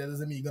hypertension today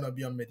doesn't mean you're going to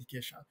be on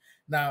medication.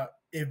 Now,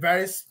 it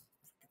varies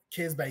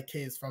case by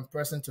case from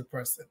person to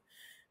person.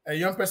 A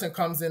young person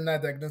comes in now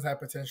diagnosed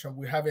hypertension,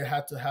 we have a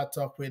heart-to-heart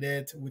talk with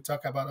it. We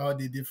talk about all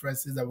the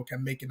differences that we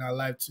can make in our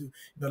life to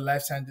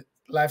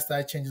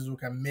lifestyle changes we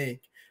can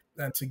make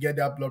and to get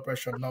that blood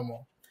pressure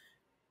normal.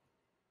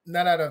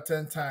 9 out of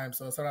 10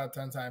 times or 7 out of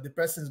 10 times, the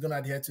person is going to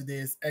adhere to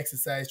this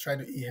exercise, try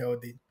to eat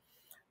healthy,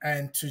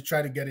 and to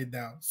try to get it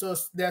down. So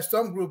there's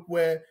some group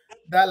where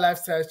that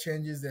lifestyle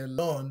changes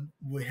alone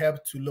will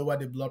help to lower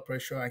the blood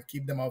pressure and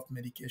keep them off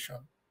medication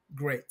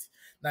great.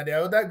 Now the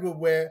other group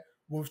where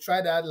we've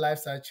tried out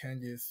lifestyle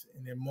changes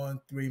in a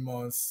month, 3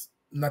 months,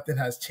 nothing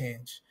has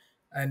changed.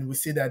 And we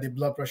see that the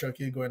blood pressure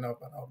keeps going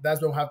up and up.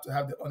 That's when we have to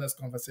have the honest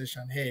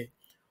conversation. Hey,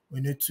 we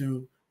need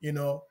to,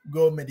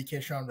 go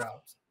medication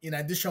route. In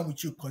addition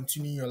with you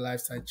continue your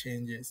lifestyle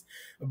changes.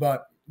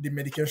 But the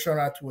medication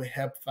route will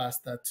help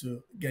faster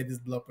to get this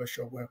blood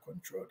pressure well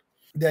controlled.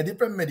 There are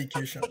different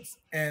medications,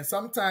 and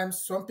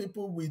sometimes some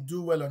people will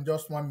do well on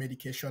just one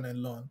medication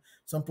alone.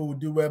 Some people will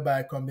do well by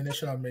a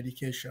combination of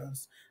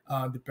medications,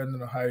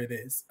 depending on how it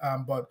is.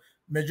 But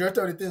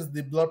majority of the things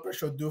the blood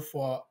pressure do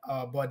for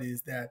our body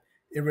is that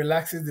it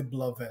relaxes the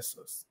blood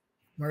vessels.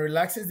 When it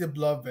relaxes the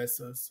blood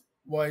vessels,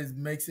 what it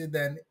makes it,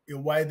 then it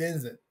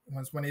widens it.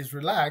 Once when it's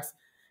relaxed,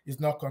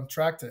 it's not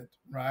contracted,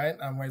 right?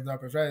 And when it's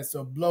not contracted,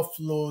 so blood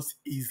flows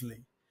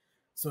easily.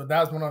 So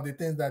that's one of the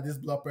things that these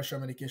blood pressure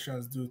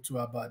medications do to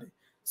our body.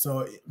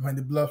 So when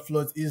the blood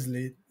flows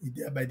easily, it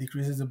thereby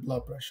decreases the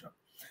blood pressure.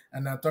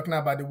 And now talking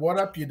about the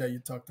water pill that you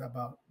talked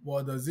about,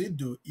 what does it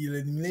do? It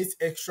eliminates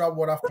extra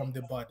water from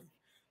the body.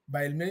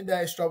 By eliminating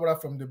that extra water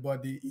from the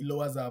body, it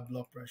lowers our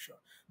blood pressure.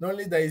 Not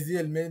only that is it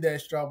eliminating the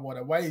extra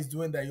water, while it's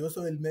doing that, you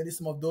also eliminating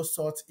some of those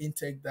salt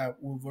intake that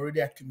we've already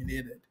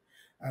accumulated.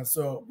 And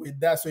so with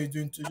that, so it's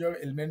doing two jobs,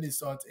 eliminating the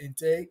salt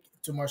intake,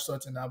 too much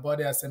salt in our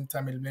body, at the same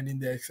time eliminating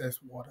the excess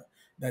water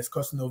that's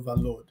causing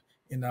overload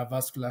in our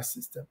vascular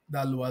system.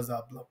 That lowers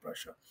our blood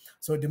pressure.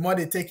 So the more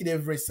they take it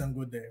every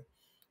single day,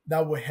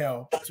 that will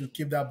help to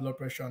keep that blood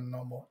pressure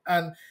normal.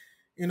 And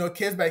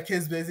case by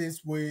case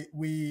basis,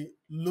 we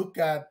look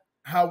at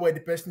how well the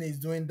person is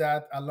doing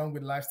that along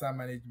with lifestyle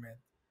management.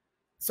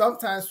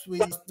 Sometimes we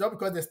just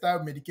because they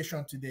start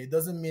medication today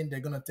doesn't mean they're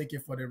gonna take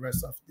it for the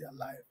rest of their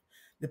life.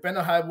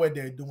 Depending on how well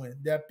they're doing.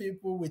 There are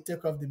people we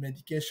take off the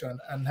medication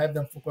and have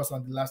them focus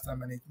on the lifestyle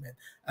management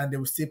and they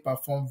will still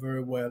perform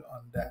very well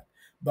on that.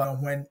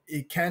 But when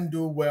it can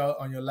do well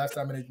on your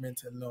lifestyle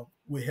management alone,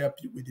 we help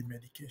you with the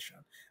medication.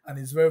 And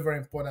it's very, very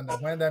important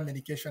that when that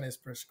medication is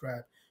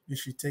prescribed, you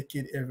should take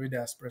it every day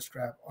as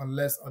prescribed,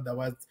 unless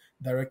otherwise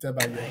directed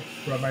by your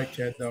primary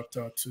care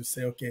doctor to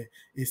say, okay,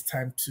 it's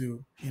time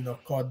to,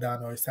 cut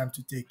down or it's time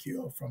to take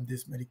you off from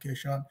this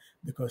medication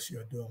because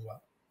you're doing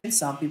well.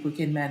 Some people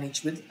can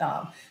manage with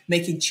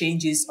making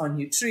changes on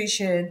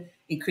nutrition,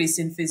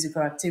 increasing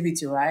physical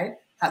activity, right?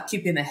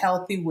 Keeping a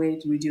healthy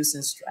weight,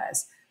 reducing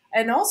stress.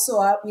 And also,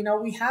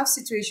 we have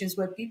situations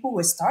where people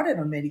were started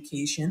on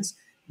medications,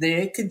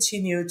 they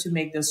continue to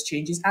make those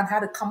changes and how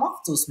to come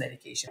off those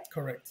medications.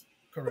 Correct.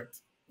 Correct.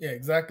 Yeah,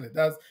 exactly.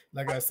 That's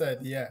like I said.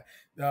 Yeah,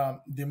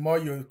 the more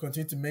you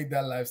continue to make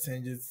that life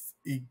changes,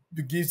 it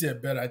gives you a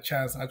better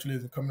chance actually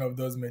to coming off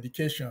those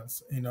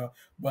medications.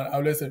 But I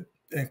always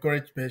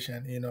encourage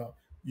patients.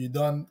 You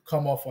don't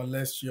come off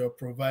unless your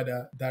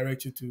provider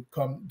directs you to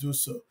come do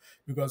so,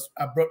 because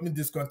abruptly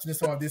discontinue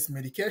some of this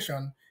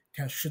medication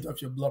can shoot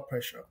up your blood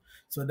pressure.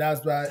 So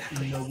that's why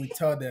we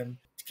tell them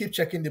to keep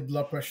checking the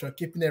blood pressure,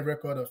 keeping a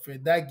record of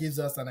it. That gives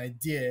us an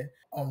idea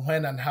on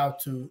when and how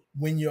to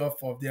wean you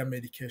off of their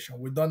medication.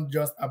 We don't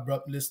just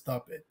abruptly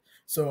stop it.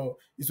 So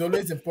it's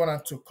always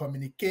important to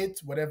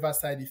communicate whatever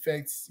side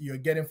effects you're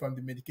getting from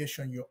the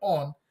medication you're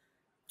on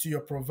to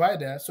your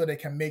provider so they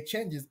can make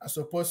changes, as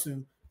opposed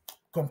to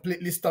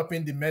completely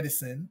stopping the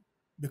medicine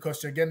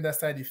because you're getting that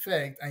side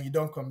effect and you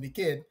don't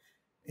communicate,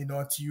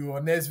 to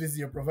your next visit,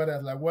 your provider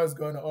is like, what's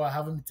going on? Oh, I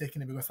haven't been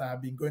taking it because I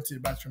have been going to the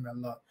bathroom a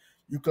lot.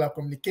 You could have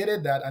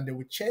communicated that and they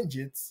would change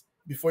it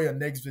before your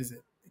next visit,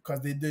 because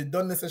they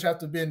don't necessarily have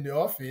to be in the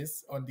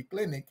office or the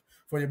clinic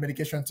for your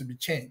medication to be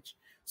changed.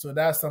 So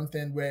that's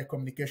something where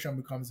communication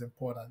becomes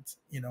important,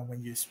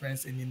 when you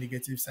experience any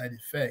negative side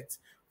effects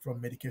from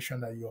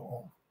medication that you're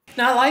on.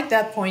 Now, I like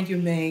that point you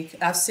make.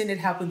 I've seen it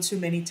happen too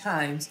many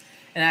times.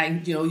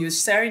 And you're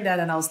sharing that,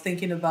 and I was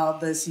thinking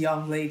about this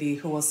young lady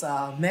who was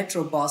a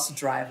metro bus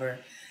driver,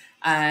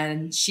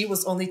 and she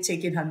was only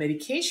taking her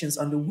medications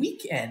on the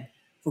weekend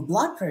for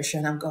blood pressure.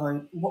 And I'm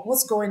going,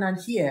 what's going on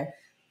here?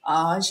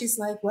 And she's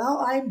like,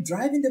 well, I'm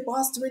driving the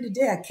bus during the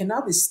day. I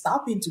cannot be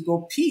stopping to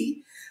go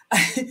pee.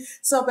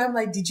 So I'm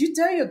like, did you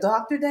tell your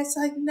doctor that? It's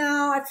like,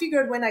 no, I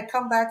figured when I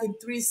come back in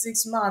 3,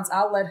 6 months,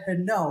 I'll let her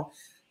know.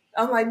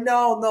 I'm like,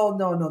 no, no,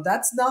 no, no,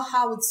 that's not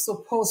how it's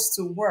supposed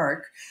to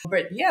work.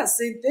 But yeah,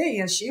 same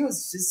thing. And she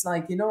was just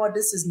like, you know what,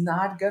 this is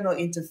not going to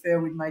interfere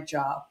with my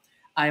job.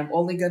 I'm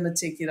only going to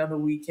take it on the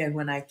weekend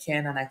when I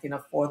can, and I can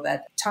afford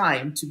that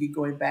time to be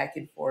going back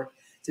and forth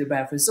to the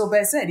bathroom. So, but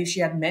I said, if she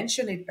had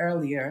mentioned it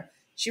earlier,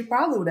 she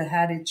probably would have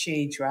had it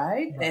changed,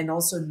 right? And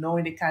also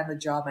knowing the kind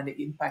of job and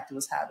the impact it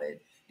was having.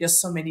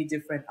 There's so many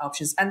different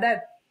options. And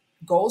that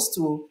goes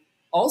to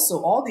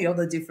also all the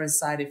other different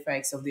side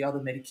effects of the other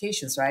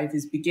medications, right? If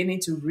it's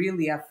beginning to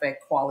really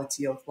affect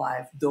quality of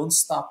life, don't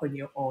stop on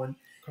your own.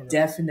 Correct.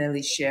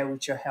 Definitely share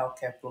with your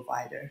healthcare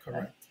provider.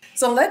 Correct. Right?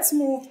 So let's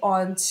move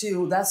on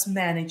to that's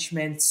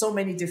management. So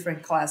many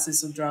different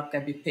classes of drug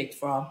can be picked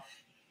from.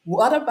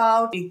 What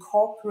about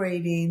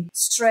incorporating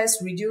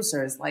stress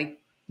reducers, like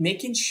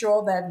making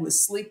sure that we're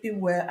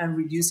sleeping well and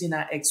reducing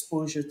our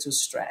exposure to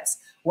stress?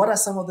 What are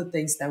some of the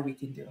things that we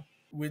can do?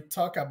 We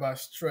talk about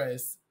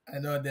stress, I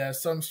know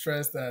there's some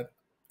stress that,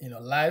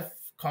 life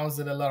comes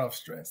with a lot of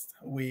stress.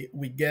 We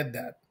get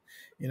that.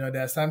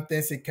 There are some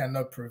things it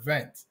cannot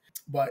prevent,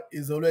 but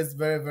it's always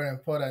very, very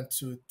important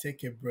to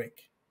take a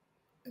break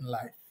in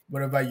life.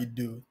 Whatever you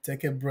do,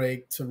 take a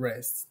break to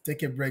rest.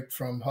 Take a break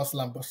from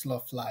hustle and bustle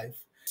of life.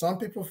 Some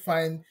people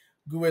find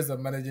good ways of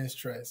managing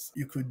stress.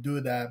 You could do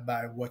that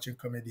by watching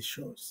comedy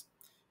shows.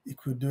 You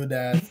could do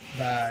that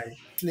by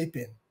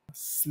sleeping.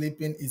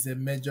 Sleeping is a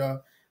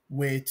major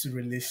way to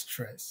release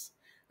stress.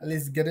 At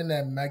least getting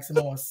a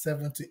maximum of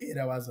 7 to 8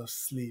 hours of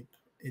sleep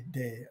a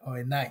day or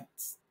a night.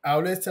 I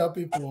always tell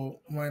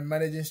people when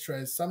managing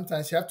stress,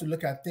 sometimes you have to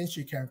look at things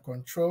you can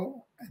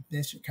control and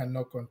things you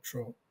cannot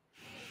control.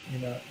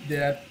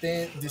 There are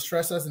things, the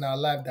stressors in our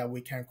life that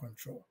we can't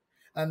control.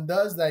 And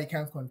those that you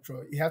can't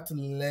control, you have to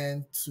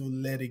learn to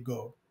let it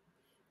go,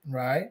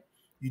 right?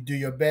 You do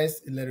your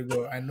best, you let it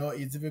go. I know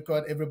it's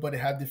difficult. Everybody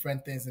have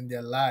different things in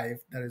their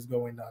life that is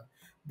going on.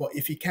 But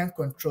if you can't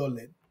control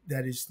it,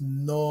 there is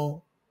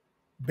no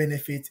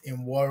benefit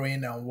in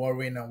worrying and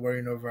worrying and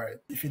worrying over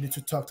it. If you need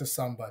to talk to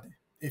somebody,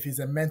 if it's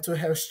a mental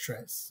health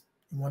stress,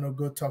 you want to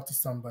go talk to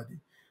somebody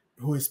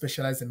who is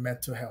specialized in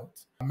mental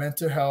health.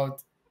 Mental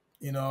health,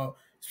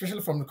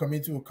 especially from the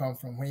community we come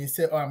from, when you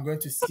say, "Oh, I'm going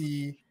to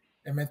see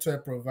a mental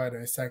health provider,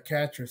 a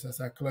psychiatrist, a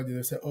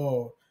psychologist," they say,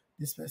 "Oh,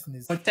 this person Or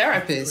is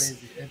therapists.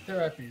 crazy." A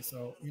therapist.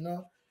 So,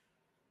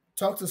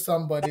 talk to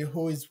somebody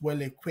who is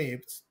well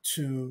equipped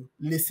to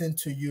listen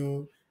to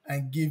you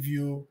and give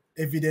you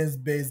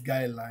evidence-based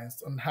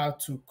guidelines on how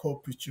to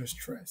cope with your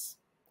stress.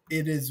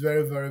 It is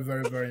very, very,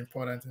 very, very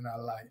important in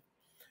our life.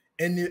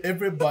 And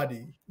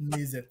everybody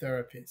needs a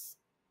therapist,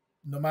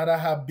 no matter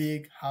how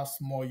big, how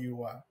small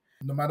you are,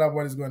 no matter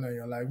what is going on in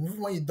your life. Even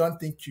when you don't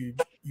think you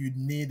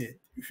need it,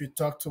 if you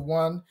talk to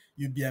one,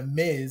 you'll be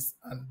amazed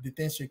and the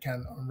things you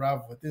can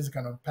unravel, things you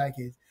can unpack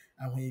it.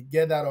 And when you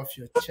get that off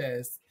your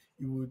chest,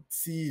 you would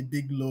see a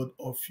big load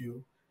off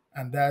you.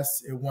 And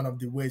that's one of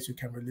the ways you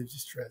can relieve the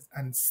stress.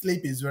 And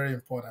sleep is very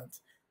important.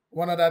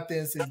 One of the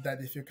things is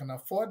that if you can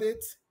afford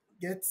it,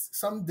 get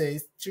some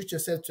days, treat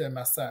yourself to a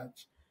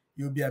massage.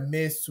 You'll be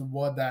amazed to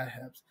what that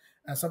helps.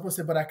 And some people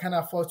say, but I can't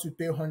afford to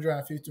pay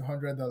 $150 to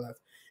 $100.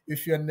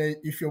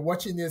 If you're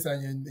watching this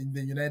and you're in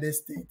the United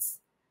States,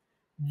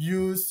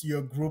 use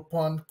your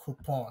Groupon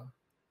coupon.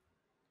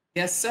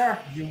 Yes, sir.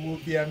 You will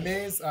be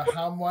amazed at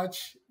how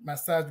much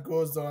massage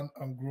goes on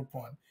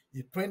Groupon.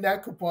 You print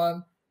that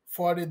coupon,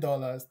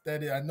 $40,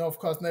 30. I know, of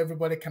course, not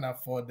everybody can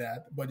afford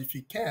that, but if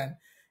you can,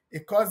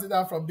 it cuts it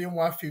down from being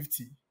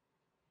 150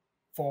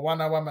 for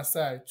 1 hour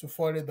massage to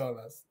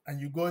 $40.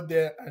 And you go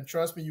there and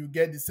trust me, you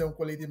get the same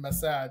quality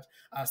massage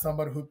as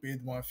somebody who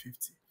paid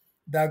 150.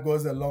 That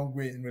goes a long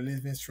way in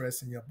relieving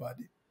stress in your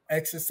body.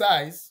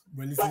 Exercise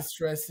releases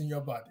stress in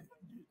your body.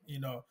 When you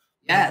do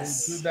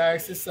Yes. that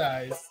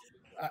exercise,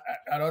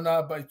 I don't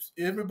know, but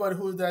everybody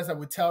who does that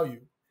will tell you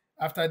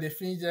after they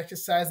finish the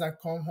exercise and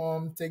come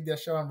home, take their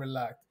shower and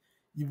relax,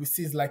 you will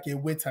see it's like a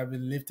weight have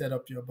been lifted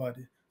up your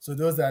body. So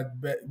those are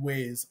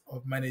ways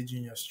of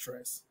managing your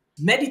stress.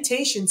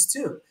 Meditations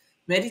too.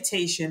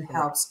 Meditation Correct.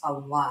 helps a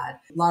lot.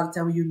 A lot of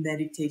time when you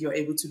meditate, you're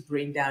able to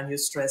bring down your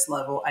stress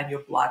level and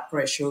your blood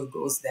pressure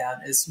goes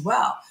down as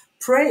well.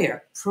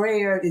 Prayer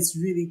is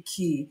really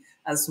key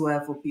as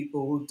well for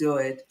people who do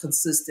it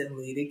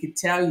consistently. They could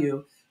tell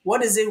you,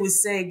 what is it we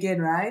say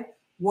again, right?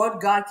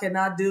 What God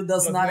cannot do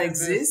does Does not not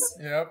exist.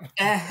 exist.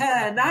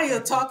 Yep. Now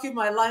you're talking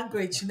my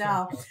language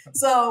now.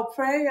 So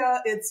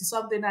prayer, it's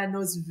something I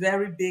know is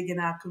very big in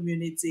our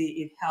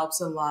community. It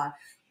helps a lot.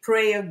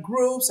 Prayer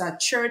groups, our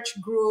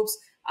church groups,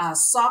 our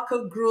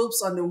soccer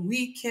groups on the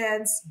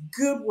weekends,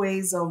 good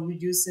ways of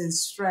reducing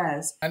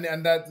stress. And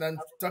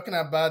talking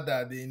about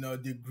that,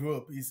 the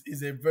group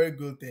is a very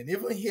good thing.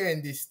 Even here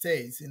in the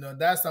States,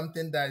 that's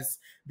something that's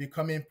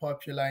becoming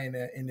popular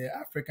in the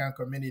African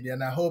community.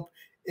 And I hope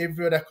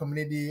every other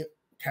community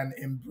can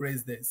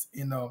embrace this.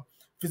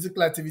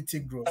 Physical activity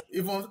group.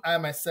 Even I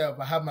myself,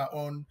 I have my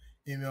own,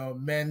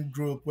 men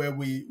group where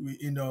we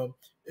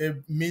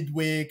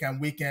midweek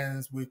and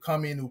weekends we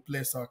come in, we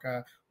play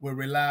soccer, we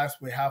relax,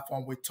 we have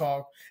fun, we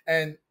talk.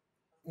 And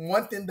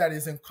one thing that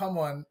is in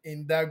common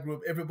in that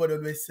group, everybody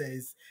always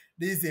says,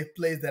 this is a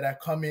place that I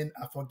come in,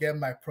 I forget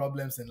my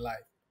problems in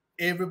life.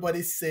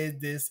 Everybody says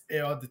this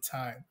all the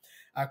time.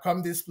 I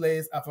come this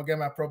place, I forget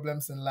my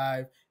problems in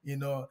life.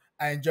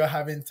 I enjoy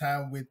having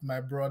time with my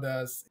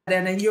brothers.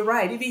 And you're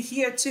right, even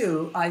here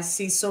too, I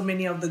see so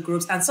many of the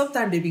groups, and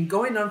sometimes they've been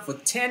going on for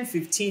 10,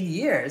 15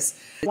 years.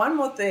 One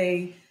more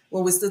thing,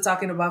 when we're still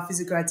talking about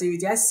physical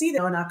activity, I see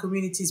that in our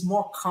community is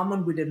more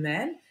common with the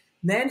men.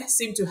 Men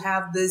seem to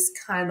have this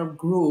kind of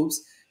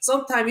groups.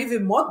 Sometimes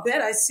even more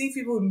than I see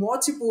people with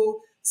multiple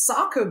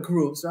soccer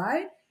groups,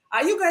 right?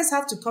 You guys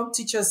have to come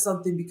teach us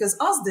something because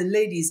us, the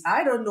ladies,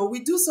 I don't know, we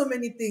do so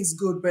many things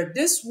good, but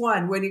this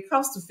one, when it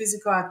comes to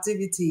physical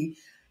activity,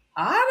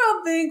 I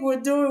don't think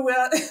we're doing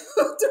well.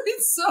 We're doing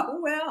so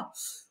well.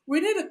 We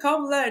need to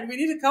come learn. We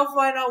need to come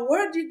find out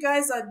what you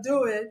guys are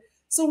doing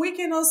So we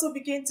can also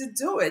begin to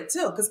do it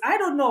too. Because I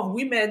don't know if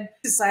women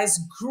exercise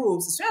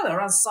groups, especially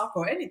around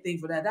soccer or anything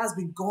for that, that's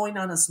been going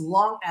on as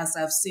long as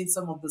I've seen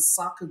some of the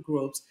soccer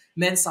groups,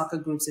 men's soccer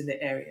groups in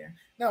the area.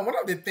 Now, one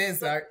of the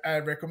things I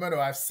recommend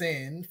or I've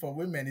seen for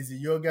women is the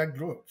yoga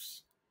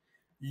groups.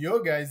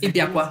 Yoga is a good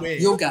Ibiakwa, way.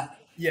 yoga.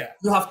 Yeah,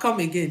 You have come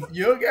again.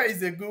 yoga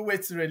is a good way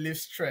to relieve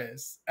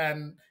stress.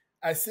 And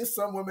I see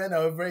some women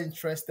are very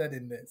interested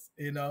in this,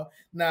 you know.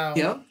 Now,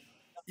 Yeah.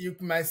 you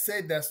might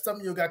say that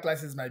some yoga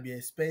classes might be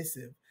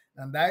expensive,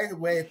 and that is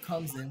where it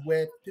comes in,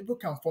 where people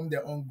can form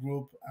their own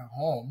group at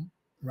home,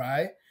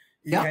 right?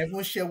 You Yeah. can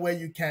even share where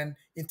you can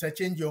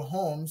interchange your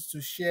homes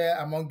to share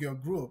among your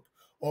group,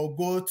 or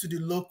go to the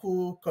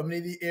local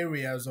community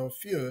areas or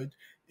field,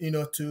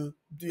 to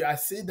do. I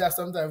see that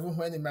sometimes even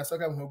when in my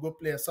soccer, when we go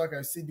play a soccer,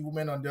 I see the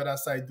women on the other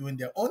side doing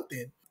their own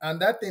thing, and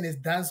that thing is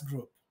dance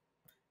group.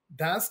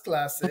 Dance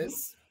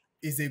classes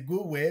is a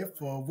good way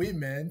for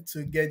women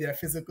to get their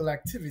physical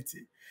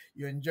activity.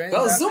 You're enjoying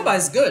Well, that Zumba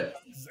is physical. good.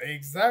 I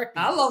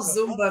Exactly. love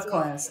So, Zumba so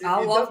class. it,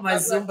 I it love does my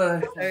that's like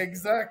Zumba.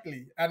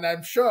 exactly. And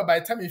I'm sure by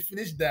the time you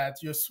finish that,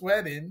 you're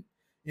sweating,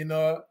 you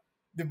know,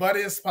 the body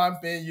is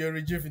pumping, you're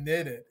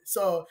rejuvenated.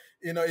 So,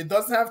 it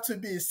doesn't have to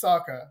be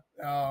soccer.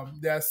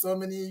 There are so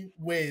many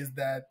ways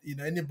that,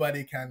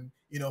 anybody can,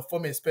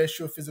 form a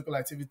special physical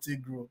activity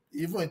group.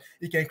 Even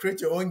you can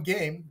create your own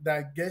game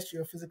that gets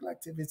your physical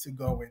activity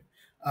going.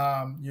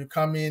 You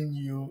come in,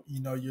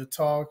 you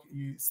talk,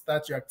 you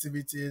start your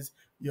activities,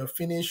 you're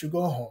finished, you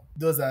go home.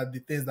 Those are the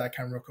things that I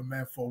can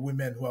recommend for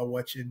women who are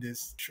watching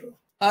this show.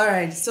 All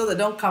right, so they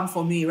don't come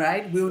for me,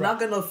 right? We're Right. not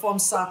going to form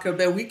soccer,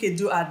 but we can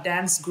do our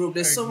dance group.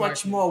 There's so much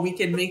Exactly. more. We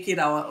can make it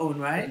our own,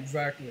 right?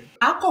 Exactly.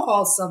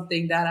 Alcohol is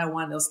something that I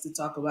want us to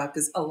talk about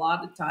because a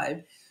lot of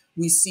time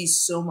we see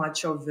so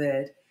much of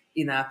it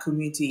in our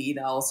community.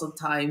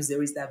 Sometimes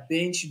there is that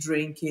binge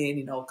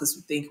drinking, because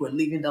we think we're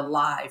living the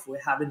life, we're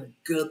having a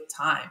good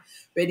time.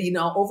 But,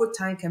 over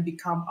time can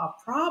become a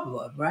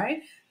problem,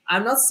 right?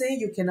 I'm not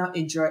saying you cannot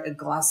enjoy a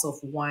glass of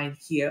wine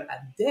here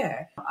and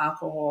there.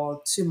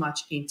 Alcohol, too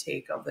much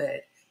intake of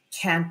it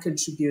can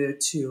contribute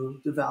to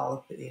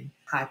developing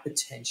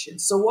hypertension.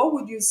 So, what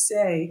would you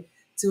say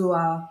to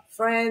our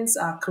friends,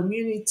 our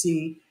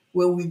community,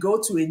 when we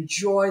go to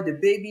enjoy the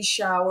baby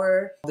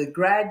shower, the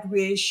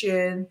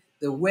graduation,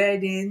 the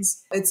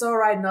weddings? It's all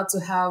right not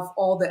to have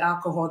all the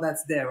alcohol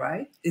that's there,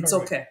 right? It's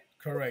Correct. okay.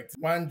 Correct.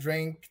 One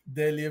drink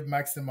daily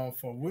maximum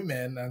for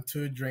women and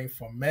two drink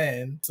for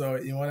men. So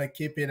you want to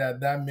keep it at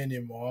that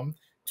minimum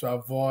to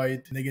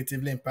avoid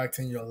negatively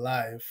impacting your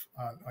life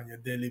on your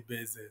daily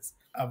basis.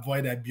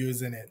 Avoid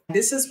abusing it.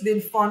 This has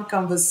been fun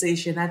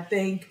conversation. I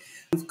think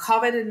we've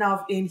covered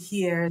enough in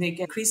here,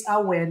 make increase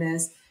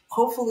awareness,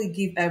 hopefully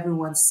give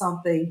everyone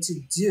something to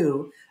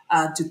do,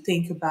 to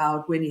think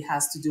about when it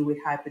has to do with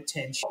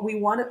hypertension. We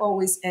want to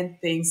always end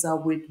things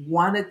up with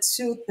one or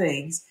two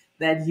things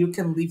that you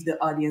can leave the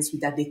audience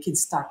with that they can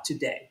start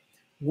today.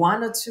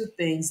 One or two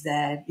things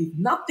that, if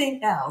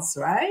nothing else,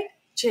 right,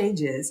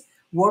 changes,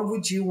 what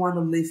would you want to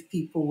leave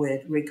people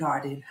with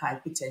regarding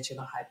hypertension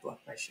or high blood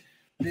pressure?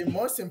 The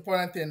most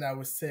important thing I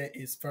would say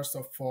is, first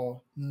of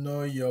all,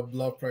 know your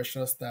blood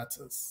pressure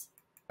status.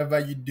 Whatever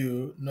you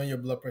do, know your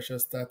blood pressure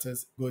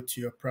status, go to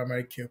your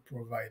primary care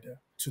provider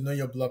to know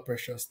your blood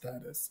pressure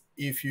status.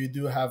 If you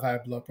do have high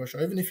blood pressure,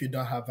 or even if you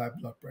don't have high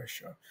blood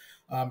pressure,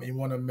 you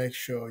want to make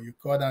sure you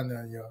cut down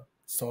on your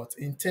salt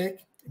intake.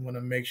 You want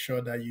to make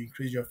sure that you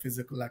increase your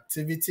physical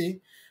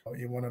activity.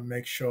 You want to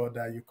make sure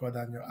that you cut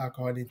down your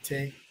alcohol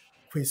intake,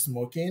 quit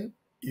smoking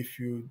if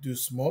you do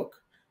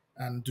smoke,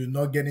 and do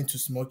not get into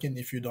smoking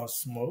if you don't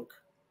smoke.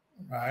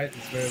 Right?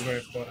 It's very, very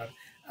important.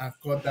 And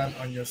cut down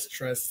on your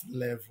stress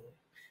level.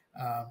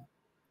 Um,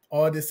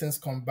 all these things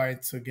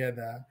combined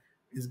together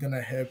is going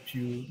to help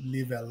you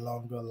live a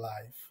longer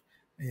life,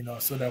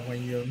 so that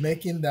when you're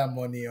making that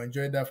money,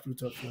 enjoy that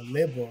fruit of your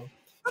labor,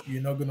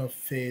 you're not going to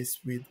face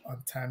with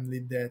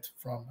untimely death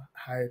from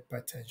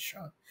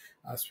hypertension.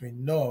 As we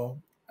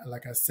know, and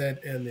like I said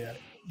earlier,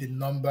 the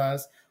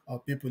numbers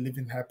of people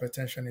living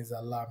hypertension is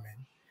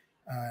alarming.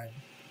 And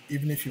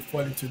even if you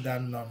fall into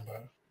that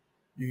number,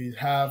 you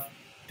have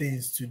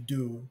things to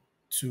do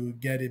to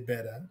get it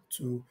better,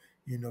 to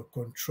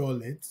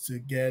control it, to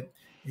get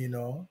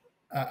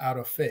out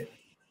of it.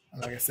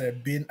 And like I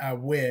said, being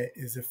aware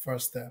is the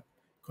first step.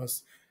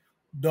 Because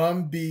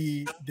don't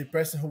be the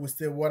person who will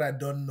say, what I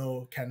don't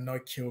know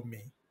cannot kill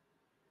me.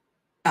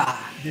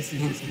 Ah, This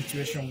is the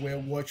situation where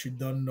what you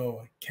don't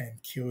know can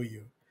kill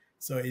you.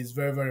 So it's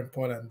very, very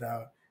important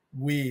that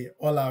we,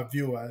 all our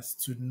viewers,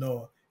 to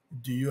know,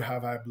 do you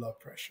have high blood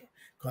pressure?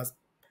 Because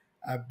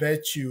I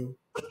bet you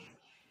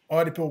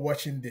all the people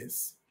watching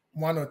this,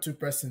 one or two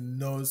person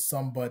knows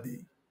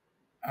somebody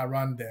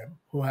around them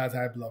who has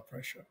high blood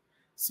pressure.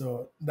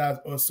 So that's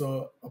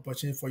also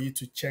opportunity for you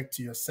to check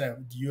to yourself,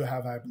 do you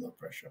have high blood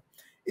pressure?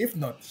 If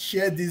not,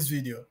 share this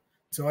video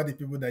to all the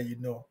people that you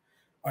know,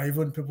 or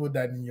even people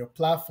that in your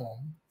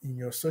platform, in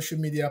your social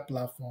media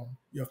platform,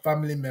 your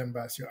family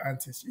members, your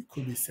aunties, you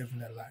could be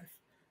saving a life.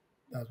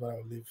 that's what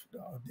I'll leave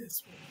on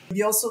this with. It'd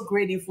be also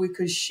great if we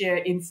could share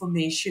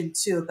information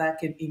too that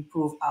can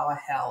improve our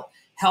health,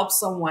 help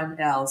someone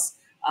else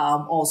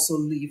also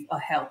live a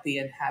healthy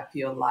and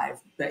happier life,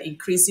 but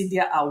increasing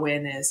their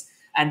awareness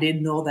and they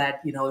know that,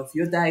 if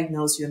you're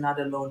diagnosed, you're not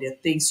alone. There are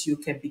things you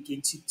can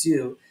begin to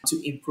do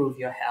to improve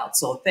your health.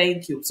 So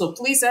thank you. So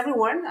please,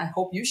 everyone, I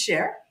hope you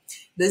share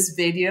this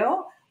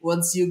video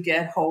once you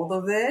get hold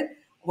of it.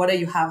 Whether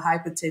you have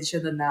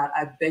hypertension or not,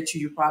 I bet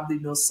you probably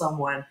know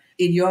someone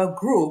in your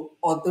group,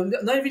 or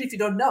not even if you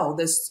don't know,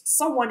 there's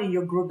someone in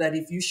your group that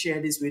if you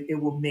share this with, it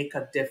will make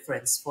a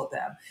difference for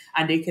them.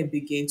 And they can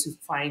begin to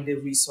find the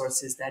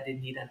resources that they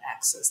need and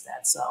access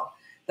that. So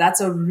that's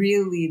a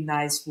really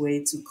nice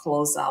way to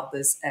close out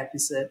this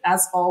episode.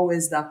 As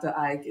always, Dr.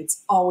 Ike,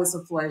 it's always a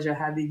pleasure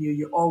having you.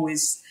 You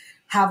always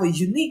have a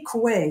unique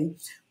way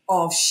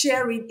of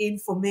sharing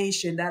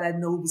information that I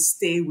know will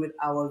stay with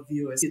our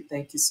viewers.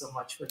 Thank you so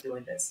much for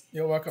doing this.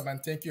 You're welcome,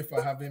 and thank you for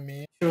having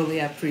me. Truly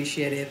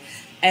appreciate it.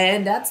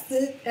 And that's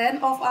the end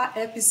of our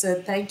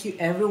episode. Thank you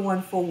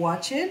everyone for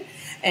watching.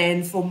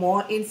 And for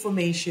more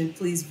information,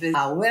 please visit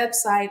our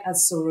website at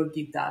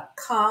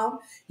sorogi.com.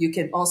 You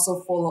can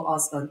also follow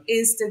us on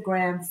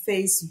Instagram,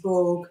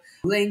 Facebook,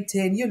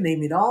 LinkedIn, you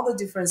name it, all the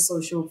different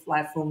social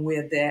platforms.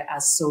 We're there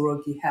as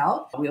Sorogi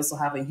Health. We also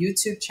have a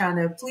YouTube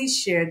channel. Please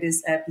share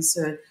this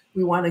episode.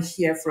 We want to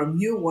hear from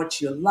you,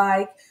 what you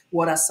like,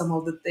 what are some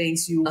of the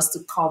things you want us to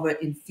cover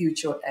in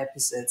future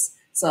episodes.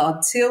 So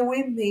until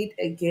we meet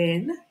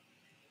again,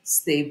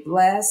 stay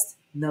blessed.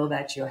 Know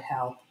that your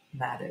health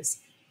matters.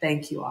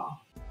 Thank you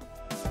all.